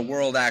how the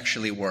world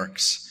actually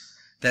works.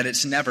 That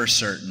it's never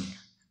certain.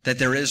 That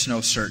there is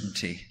no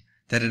certainty.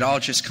 That it all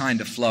just kind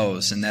of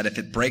flows. And that if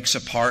it breaks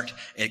apart,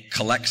 it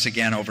collects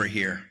again over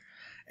here.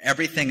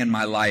 Everything in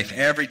my life,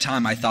 every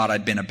time I thought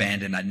I'd been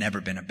abandoned, I'd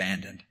never been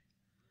abandoned.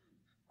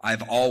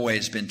 I've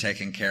always been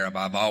taken care of.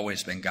 I've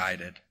always been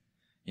guided.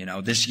 You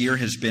know, this year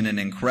has been an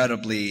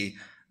incredibly,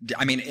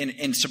 I mean,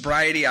 in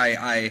sobriety,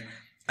 I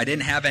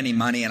didn't have any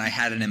money and I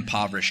had an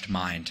impoverished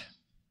mind.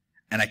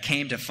 And I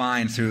came to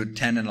find through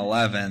 10 and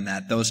 11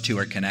 that those two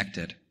are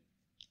connected.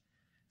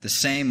 The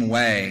same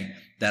way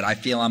that I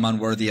feel I'm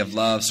unworthy of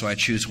love, so I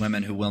choose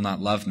women who will not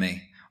love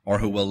me or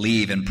who will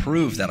leave and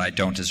prove that I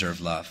don't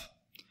deserve love.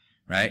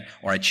 Right?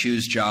 Or I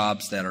choose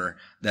jobs that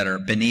are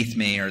beneath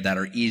me or that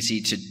are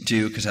easy to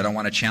do because I don't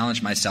want to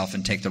challenge myself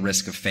and take the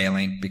risk of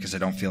failing because I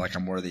don't feel like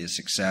I'm worthy of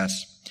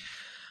success.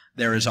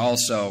 There is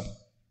also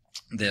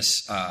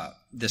this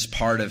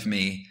part of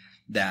me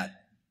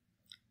that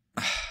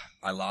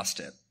I lost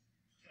it.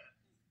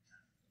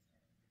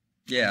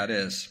 Yeah, it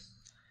is.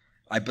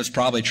 I was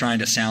probably trying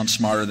to sound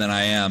smarter than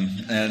I am,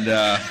 and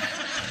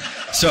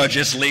so it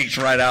just leaked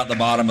right out the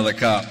bottom of the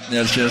cup.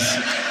 It's just,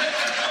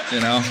 you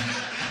know.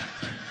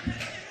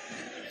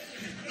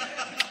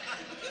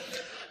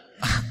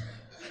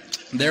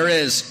 There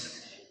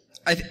is,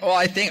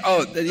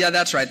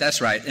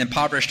 that's right.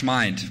 Impoverished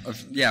mind.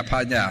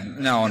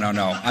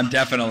 No. I'm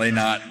definitely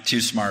not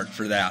too smart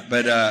for that.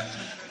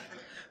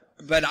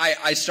 But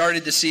I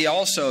started to see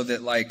also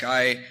that like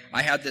I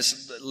had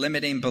this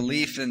limiting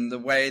belief in the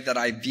way that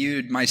I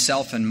viewed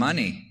myself and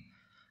money.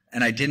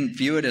 And I didn't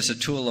view it as a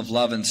tool of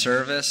love and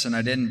service, and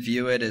I didn't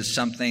view it as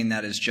something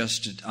that is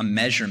just a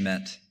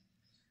measurement.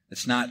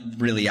 It's not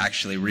really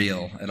actually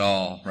real at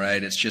all,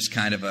 right? It's just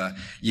kind of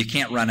you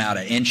can't run out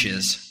of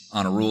inches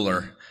on a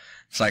ruler.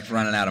 It's like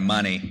running out of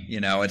money, you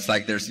know? It's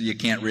like you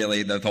can't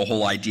really, the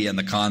whole idea and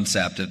the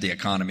concept of the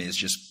economy is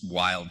just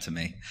wild to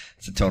me.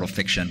 It's a total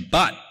fiction.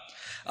 But,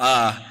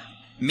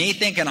 me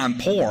thinking I'm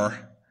poor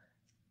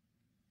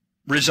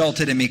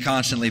resulted in me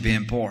constantly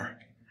being poor.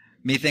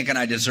 Me thinking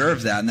I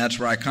deserve that, and that's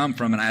where I come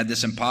from, and I had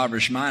this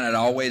impoverished mind. I'd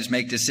always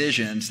make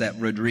decisions that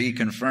would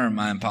reconfirm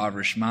my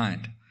impoverished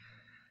mind.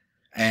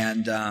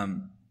 And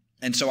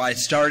so I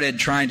started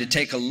trying to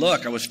take a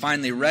look. I was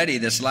finally ready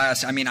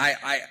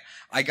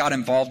I got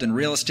involved in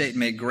real estate and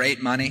made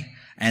great money.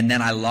 And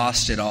then I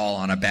lost it all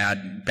on a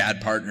bad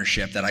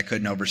partnership that I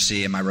couldn't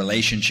oversee. And my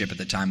relationship at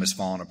the time was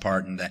falling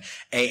apart. And the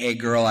AA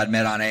girl I'd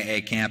met on AA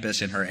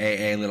campus and her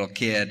AA little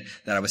kid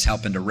that I was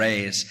helping to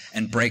raise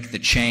and break the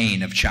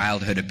chain of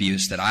childhood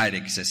abuse that I'd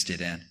existed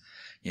in.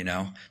 You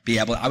know,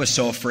 I was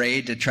so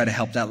afraid to try to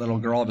help that little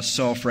girl. I was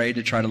so afraid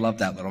to try to love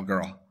that little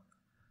girl.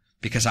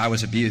 Because I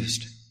was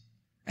abused.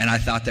 And I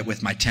thought that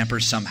with my temper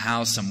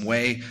somehow, some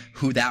way,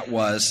 who that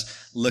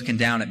was looking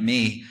down at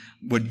me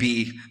would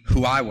be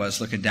who I was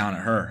looking down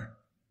at her.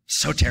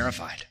 So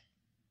terrified.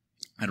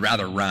 I'd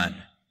rather run.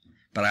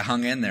 But I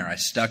hung in there. I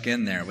stuck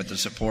in there with the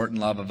support and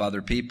love of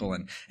other people.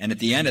 And at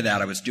the end of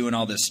that, I was doing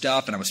all this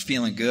stuff and I was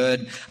feeling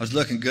good. I was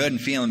looking good and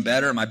feeling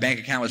better. My bank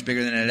account was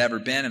bigger than it had ever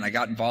been. And I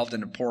got involved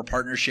in a poor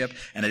partnership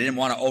and I didn't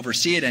want to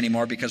oversee it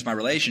anymore because my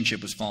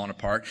relationship was falling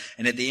apart.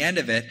 And at the end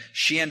of it,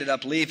 she ended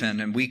up leaving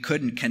and we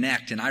couldn't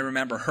connect. And I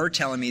remember her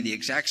telling me the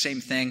exact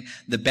same thing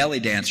the belly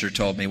dancer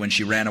told me when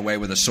she ran away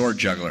with a sword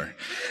juggler.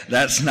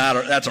 That's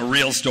a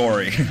real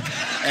story.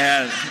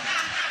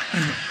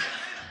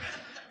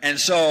 And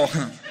so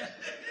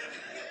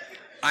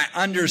I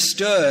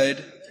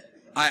understood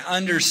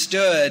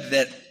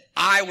that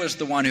I was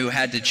the one who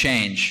had to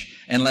change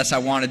unless I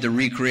wanted to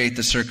recreate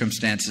the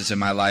circumstances in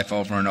my life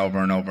over and over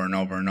and over and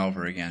over and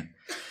over again.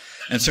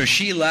 And so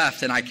she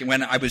left, and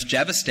when I was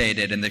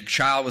devastated, and the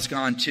child was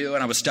gone too,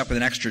 and I was stuck with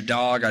an extra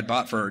dog I'd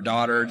bought for her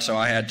daughter, so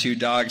I had 2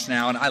 dogs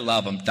now, and I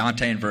love them,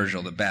 Dante and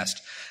Virgil, the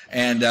best.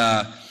 And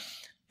I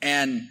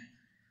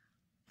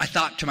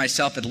thought to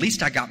myself, at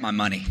least I got my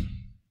money.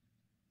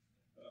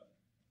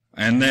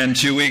 And then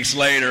 2 weeks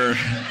later,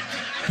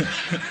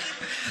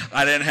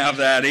 I didn't have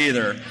that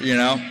either, you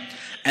know.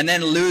 And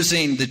then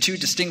losing the 2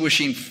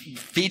 distinguishing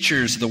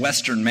features of the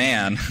Western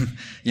man,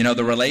 you know,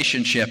 the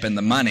relationship and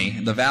the money,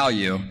 the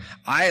value,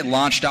 I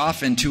launched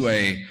off into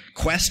a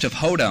quest of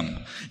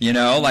hoedom, you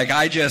know, like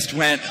I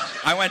went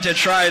to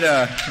try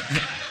to,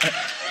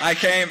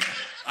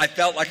 I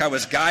felt like I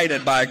was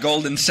guided by a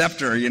golden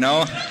scepter, you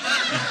know.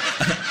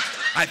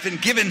 I've been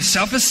given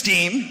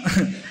self-esteem,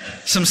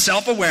 some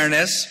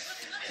self-awareness,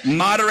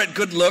 moderate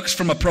good looks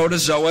from a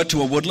protozoa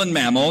to a woodland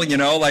mammal, you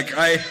know, like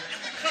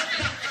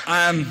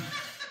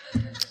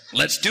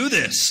let's do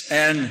this.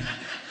 And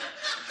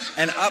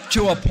up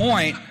to a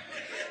point,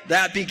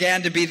 that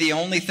began to be the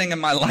only thing in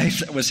my life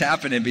that was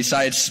happening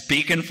besides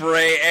speaking for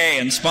AA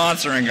and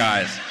sponsoring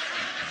guys.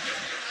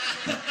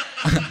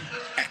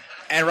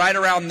 And right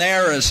around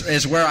there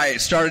is where I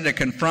started to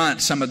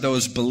confront some of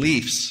those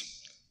beliefs,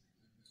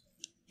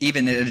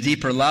 even at a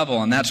deeper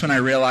level. And that's when I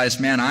realized,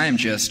 man, I am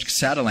just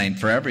settling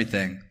for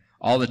everything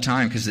all the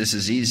time because this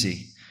is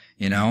easy,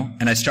 you know?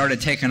 And I started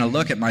taking a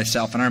look at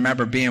myself, and I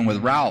remember being with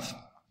Ralph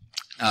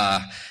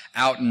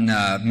out in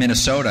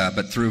Minnesota,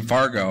 but through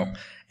Fargo,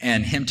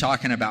 and him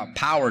talking about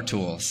power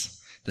tools.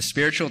 The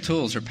spiritual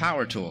tools are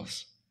power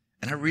tools.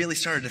 And I really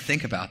started to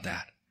think about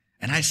that.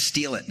 And I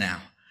steal it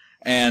now.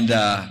 And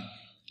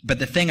but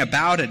the thing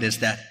about it is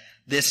that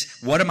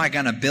what am I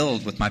going to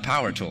build with my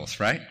power tools,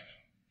 right?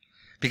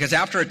 Because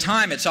after a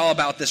time, it's all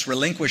about this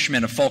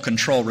relinquishment of full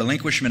control,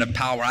 relinquishment of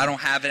power. I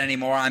don't have it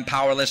anymore. I'm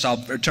powerless.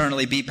 I'll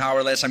eternally be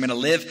powerless. I'm going to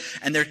live.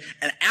 And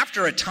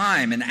after a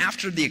time, and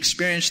after the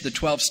experience of the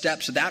 12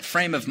 steps, that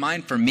frame of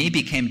mind for me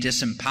became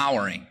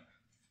disempowering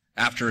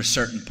after a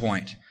certain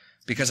point.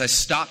 Because I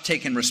stopped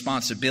taking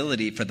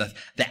responsibility for the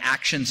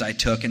actions I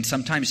took, and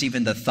sometimes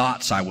even the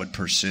thoughts I would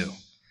pursue.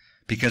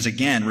 Because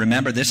again,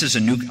 remember,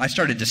 I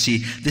started to see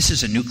this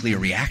is a nuclear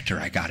reactor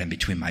I got in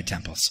between my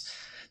temples.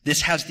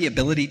 This has the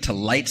ability to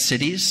light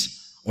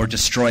cities or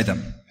destroy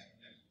them.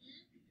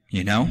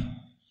 You know?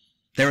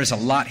 There is a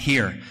lot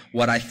here.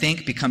 What I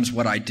think becomes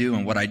what I do,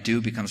 and what I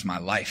do becomes my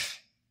life.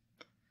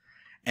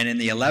 And in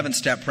the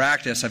 11-step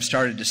practice, I've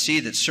started to see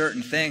that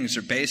certain things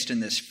are based in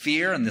this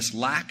fear and this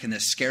lack and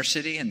this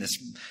scarcity and this.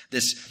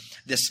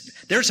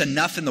 There's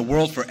enough in the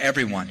world for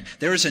everyone.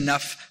 There is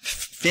enough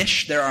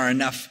fish.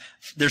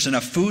 There's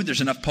enough food, there's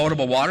enough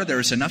potable water, there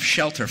is enough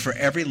shelter for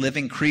every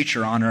living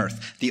creature on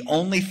earth. The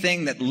only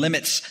thing that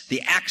limits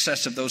the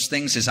access of those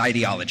things is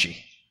ideology.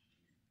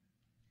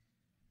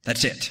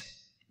 That's it.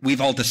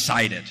 We've all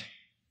decided,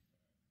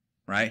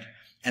 right?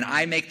 And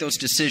I make those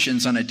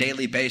decisions on a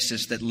daily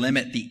basis that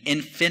limit the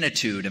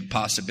infinitude of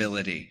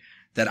possibility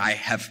that I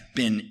have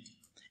been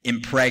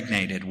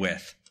impregnated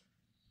with.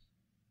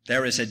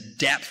 There is a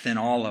depth in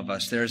all of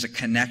us. There is a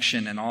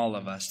connection in all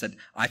of us that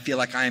I feel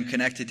like I am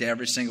connected to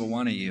every single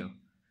one of you.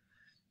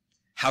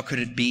 How could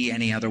it be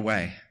any other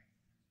way?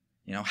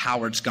 You know,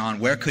 Howard's gone.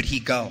 Where could he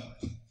go?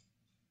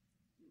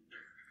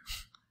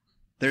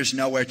 There's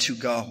nowhere to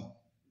go.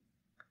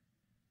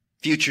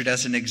 Future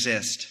doesn't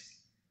exist.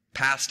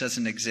 Past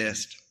doesn't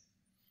exist.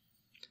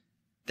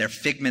 They're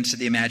figments of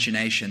the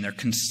imagination. They're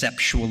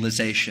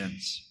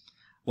conceptualizations.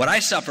 What I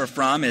suffer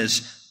from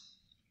is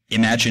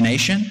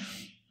imagination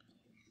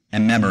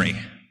and memory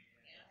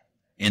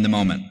in the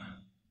moment.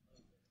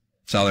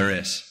 That's all there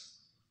is.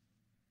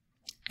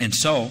 And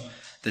so,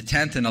 the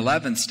 10th and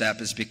 11th step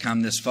has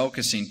become this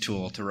focusing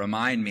tool to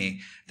remind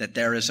me that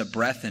there is a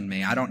breath in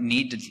me. I don't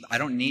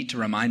need to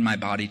remind my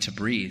body to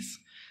breathe.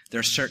 There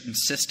are certain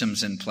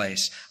systems in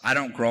place. I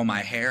don't grow my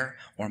hair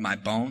or my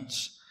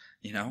bones.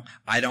 You know,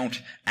 I don't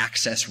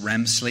access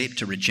REM sleep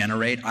to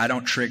regenerate. I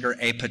don't trigger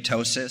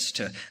apoptosis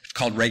it's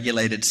called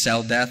regulated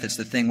cell death. It's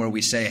the thing where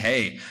we say,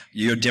 hey,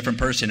 you're a different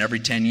person every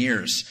 10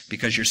 years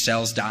because your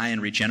cells die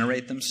and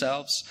regenerate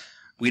themselves.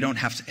 We don't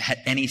have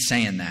any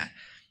say in that.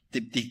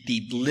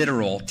 The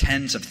literal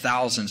tens of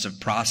thousands of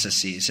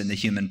processes in the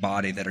human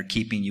body that are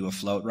keeping you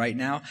afloat right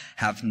now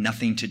have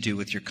nothing to do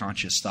with your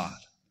conscious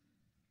thought.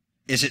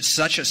 Is it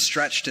such a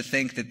stretch to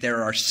think that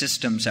there are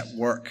systems at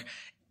work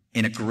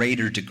in a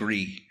greater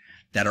degree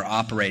that are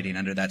operating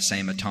under that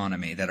same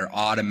autonomy, that are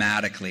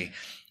automatically...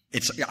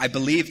 I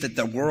believe that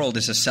the world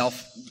is a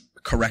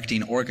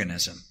self-correcting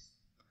organism.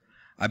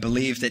 I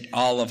believe that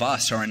all of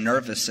us are a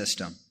nervous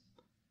system,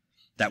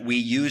 that we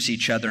use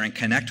each other and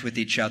connect with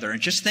each other.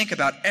 And just think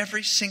about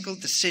every single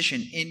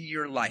decision in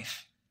your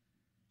life.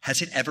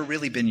 Has it ever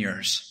really been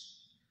yours?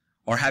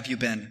 Or have you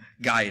been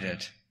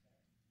guided?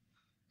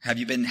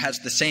 Has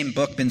the same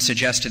book been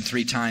suggested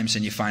 3 times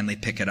and you finally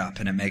pick it up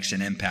and it makes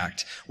an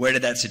impact? Where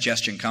did that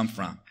suggestion come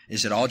from?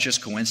 Is it all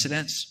just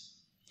coincidence?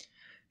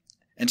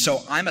 And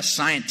so I'm a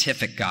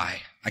scientific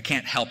guy. I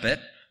can't help it,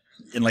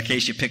 in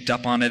case you picked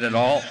up on it at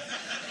all.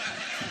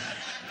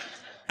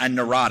 And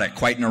neurotic,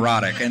 quite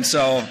neurotic. And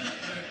so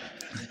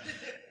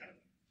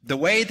the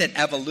way that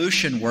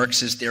evolution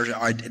works is there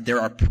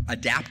are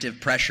adaptive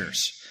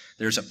pressures.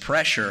 There's a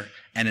pressure,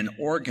 and an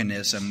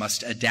organism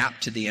must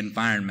adapt to the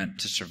environment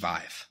to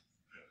survive,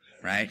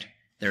 right?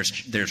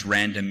 There's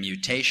random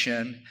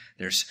mutation,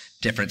 there's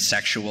different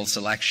sexual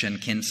selection,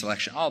 kin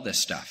selection, all this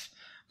stuff.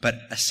 But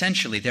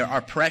essentially, there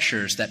are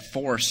pressures that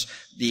force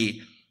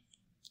the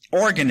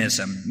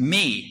organism,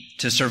 me,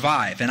 to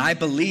survive. And I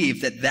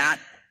believe that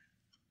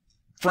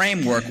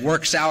framework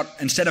works out,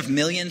 instead of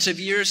millions of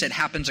years, it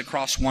happens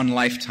across one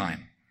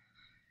lifetime.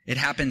 It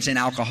happens in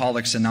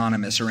Alcoholics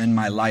Anonymous or in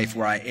my life,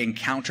 where I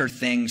encounter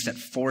things that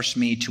force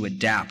me to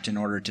adapt in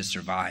order to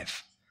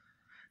survive.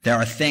 There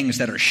are things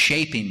that are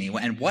shaping me.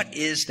 And what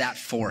is that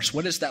force?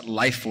 What is that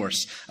life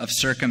force of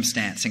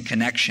circumstance and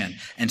connection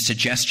and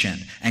suggestion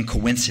and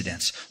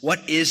coincidence?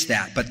 What is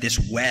that but this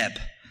web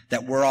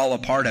that we're all a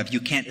part of? You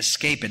can't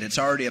escape it. It's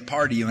already a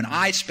part of you. And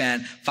I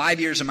spent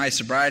 5 years of my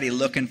sobriety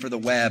looking for the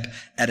web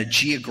at a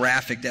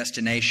geographic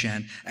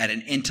destination, at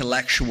an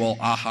intellectual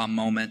aha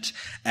moment,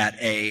 at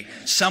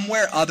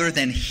somewhere other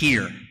than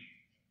here.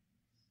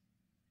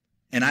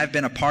 And I've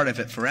been a part of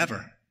it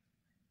forever.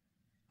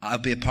 I'll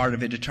be a part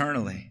of it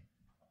eternally.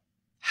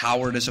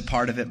 Howard is a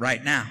part of it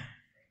right now.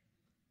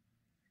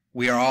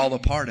 We are all a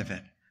part of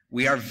it.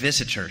 We are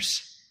visitors,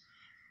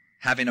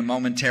 having a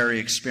momentary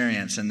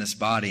experience in this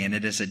body, and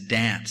it is a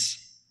dance.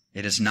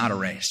 It is not a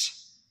race.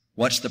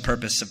 What's the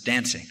purpose of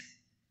dancing?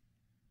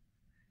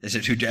 Is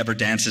it whoever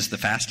dances the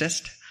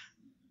fastest?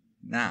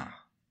 No.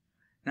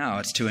 No,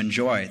 it's to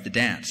enjoy the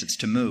dance. It's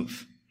to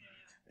move.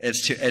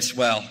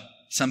 Well,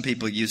 some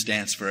people use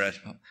dance for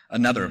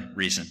another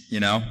reason,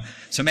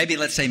 So maybe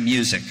let's say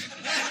music.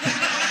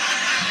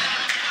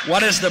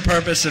 What is the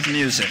purpose of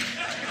music?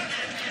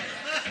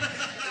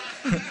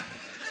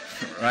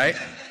 Right?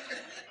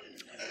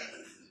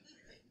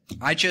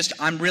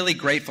 I'm really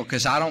grateful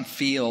because I don't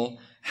feel,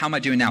 how am I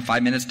doing now?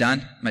 5 minutes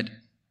done? Am I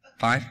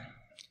 5?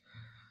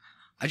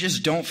 I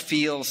just don't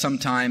feel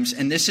sometimes,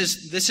 and this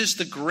is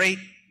the great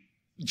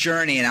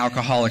journey in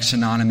Alcoholics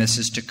Anonymous,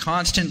 is to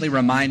constantly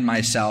remind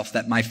myself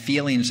that my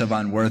feelings of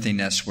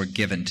unworthiness were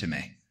given to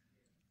me.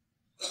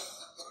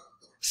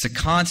 It's to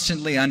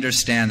constantly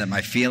understand that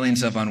my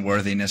feelings of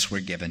unworthiness were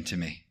given to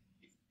me.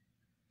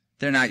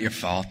 They're not your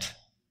fault.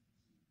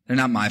 They're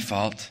not my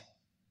fault.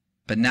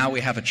 But now we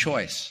have a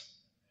choice.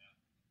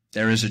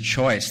 There is a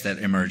choice that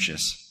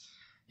emerges,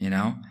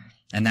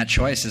 And that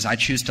choice is, I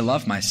choose to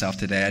love myself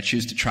today. I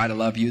choose to try to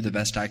love you the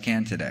best I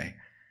can today.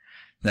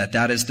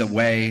 That is the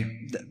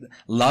way.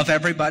 Love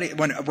everybody.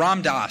 When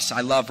Ram Dass,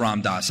 I love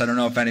Ram Dass. I don't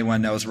know if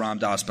anyone knows Ram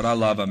Dass, but I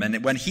love him.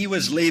 And when he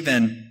was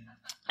leaving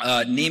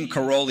Neem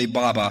Karoli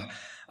Baba,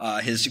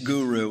 his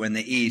guru in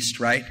the East,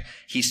 right?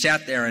 He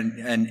sat there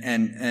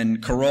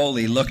and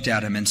Karoli looked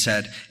at him and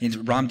said,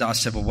 Ram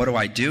Dass said, well, what do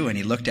I do? And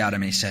he looked at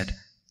him and he said,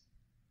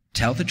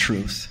 tell the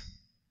truth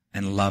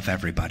and love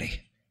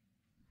everybody.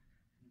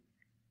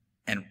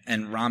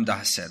 And Ram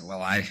Dass said,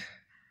 well,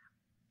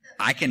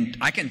 I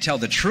can tell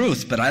the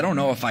truth, but I don't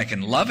know if I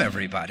can love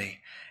everybody.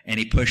 And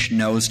he pushed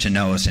nose to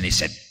nose and he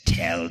said,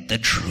 tell the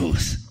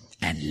truth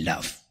and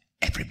love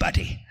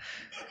everybody.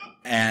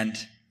 And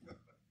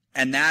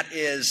that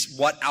is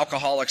what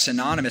Alcoholics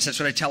Anonymous, that's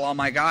what I tell all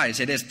my guys.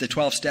 It is the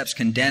 12 steps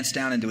condensed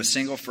down into a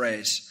single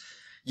phrase.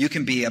 You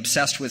can be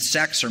obsessed with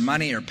sex or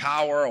money or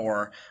power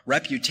or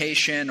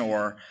reputation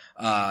or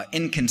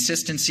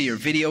inconsistency or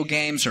video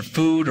games or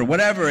food or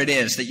whatever it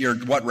is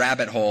what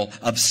rabbit hole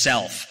of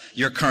self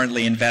you're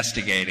currently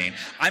investigating.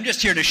 I'm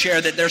just here to share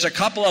that there's a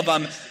couple of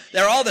them.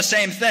 They're all the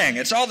same thing.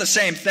 It's all the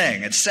same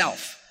thing. It's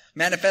self.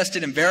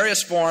 Manifested in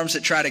various forms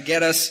that try to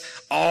get us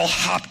all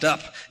hopped up.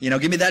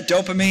 Give me that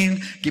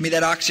dopamine, give me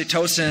that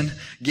oxytocin,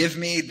 give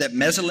me that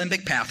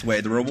mesolimbic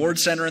pathway, the reward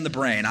center in the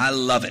brain. I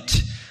love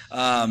it.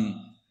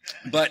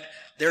 But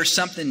there's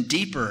something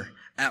deeper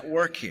at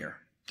work here.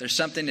 There's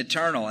something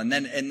eternal. And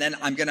then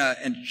I'm going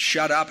to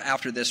shut up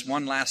after this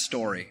one last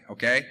story,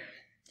 okay?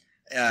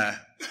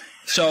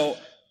 So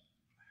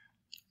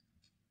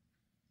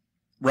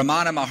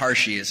Ramana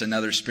Maharshi is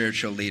another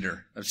spiritual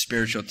leader, a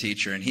spiritual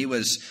teacher, and he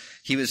was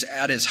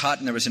at his hut,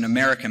 and there was an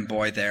American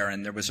boy there,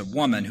 and there was a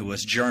woman who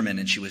was German,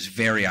 and she was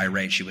very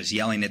irate. She was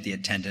yelling at the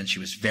attendant. She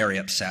was very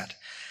upset.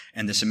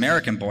 And this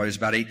American boy, who was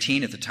about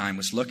 18 at the time,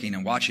 was looking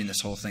and watching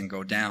this whole thing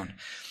go down.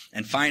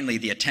 And finally,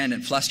 the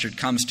attendant, flustered,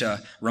 comes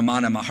to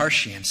Ramana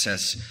Maharshi and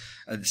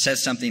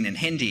says something in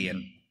Hindi,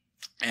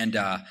 and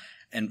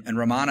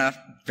Ramana,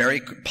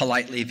 very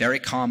politely, very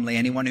calmly,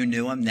 anyone who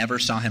knew him never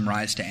saw him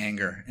rise to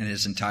anger in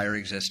his entire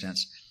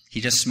existence. He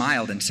just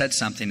smiled and said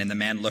something, and the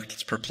man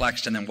looked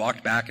perplexed and then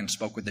walked back and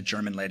spoke with the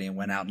German lady and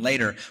went out. And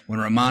later, when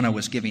Ramana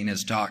was giving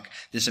his talk,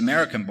 this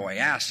American boy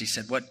asked, he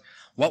said,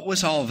 what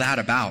was all that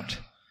about?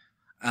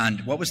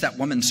 And what was that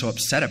woman so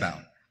upset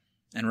about?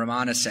 And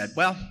Romana said,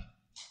 well,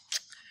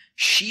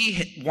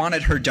 she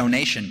wanted her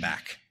donation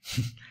back.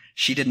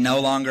 She no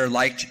longer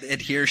liked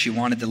it here. She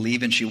wanted to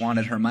leave, and she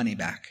wanted her money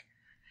back.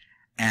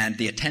 And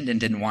the attendant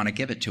didn't want to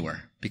give it to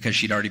her because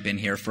she'd already been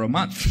here for a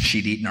month.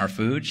 She'd eaten our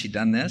food. She'd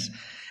done this.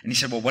 And he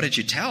said, well, what did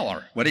you tell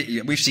her?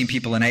 We've seen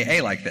people in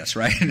AA like this,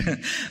 right?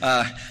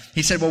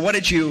 He said, well, what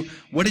did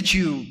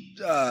you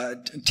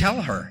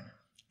tell her?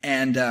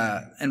 And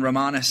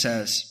Romana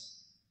says,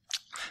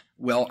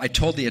 well, I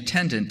told the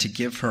attendant to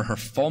give her her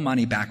full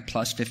money back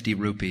plus 50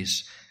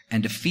 rupees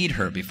and to feed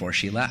her before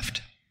she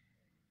left.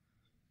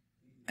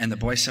 And the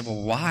boy said,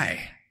 well,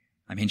 why?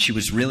 I mean, she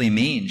was really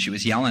mean. She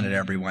was yelling at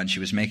everyone. She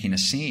was making a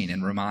scene.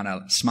 And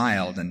Romana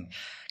smiled and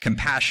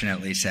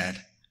compassionately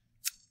said,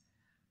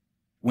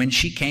 when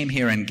she came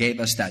here and gave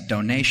us that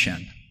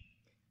donation,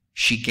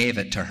 she gave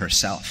it to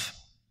herself.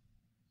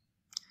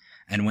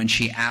 And when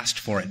she asked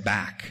for it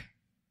back,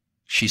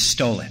 she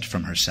stole it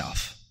from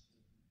herself.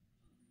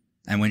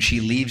 And when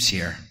she leaves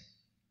here,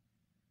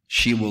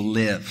 she will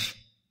live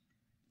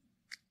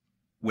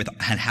with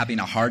having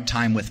a hard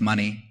time with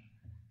money,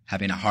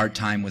 having a hard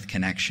time with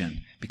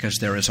connection, because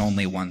there is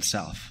only one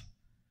self.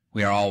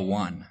 We are all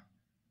one.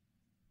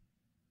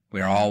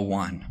 We are all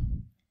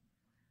one.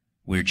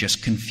 We're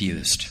just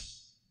confused.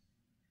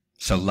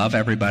 So love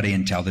everybody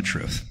and tell the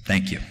truth.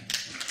 Thank you.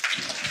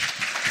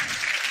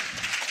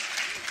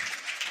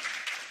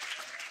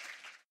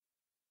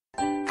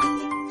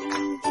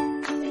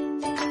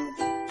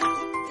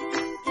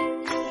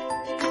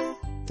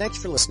 Thanks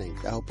for listening.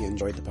 I hope you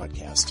enjoyed the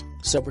podcast.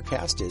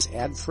 Sobercast is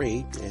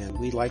ad-free, and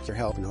we'd like your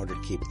help in order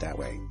to keep it that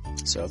way.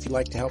 So if you'd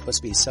like to help us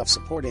be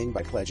self-supporting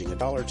by pledging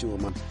 $1 or $2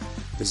 a month,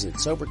 visit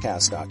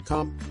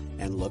Sobercast.com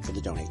and look for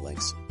the donate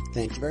links.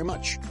 Thank you very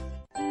much.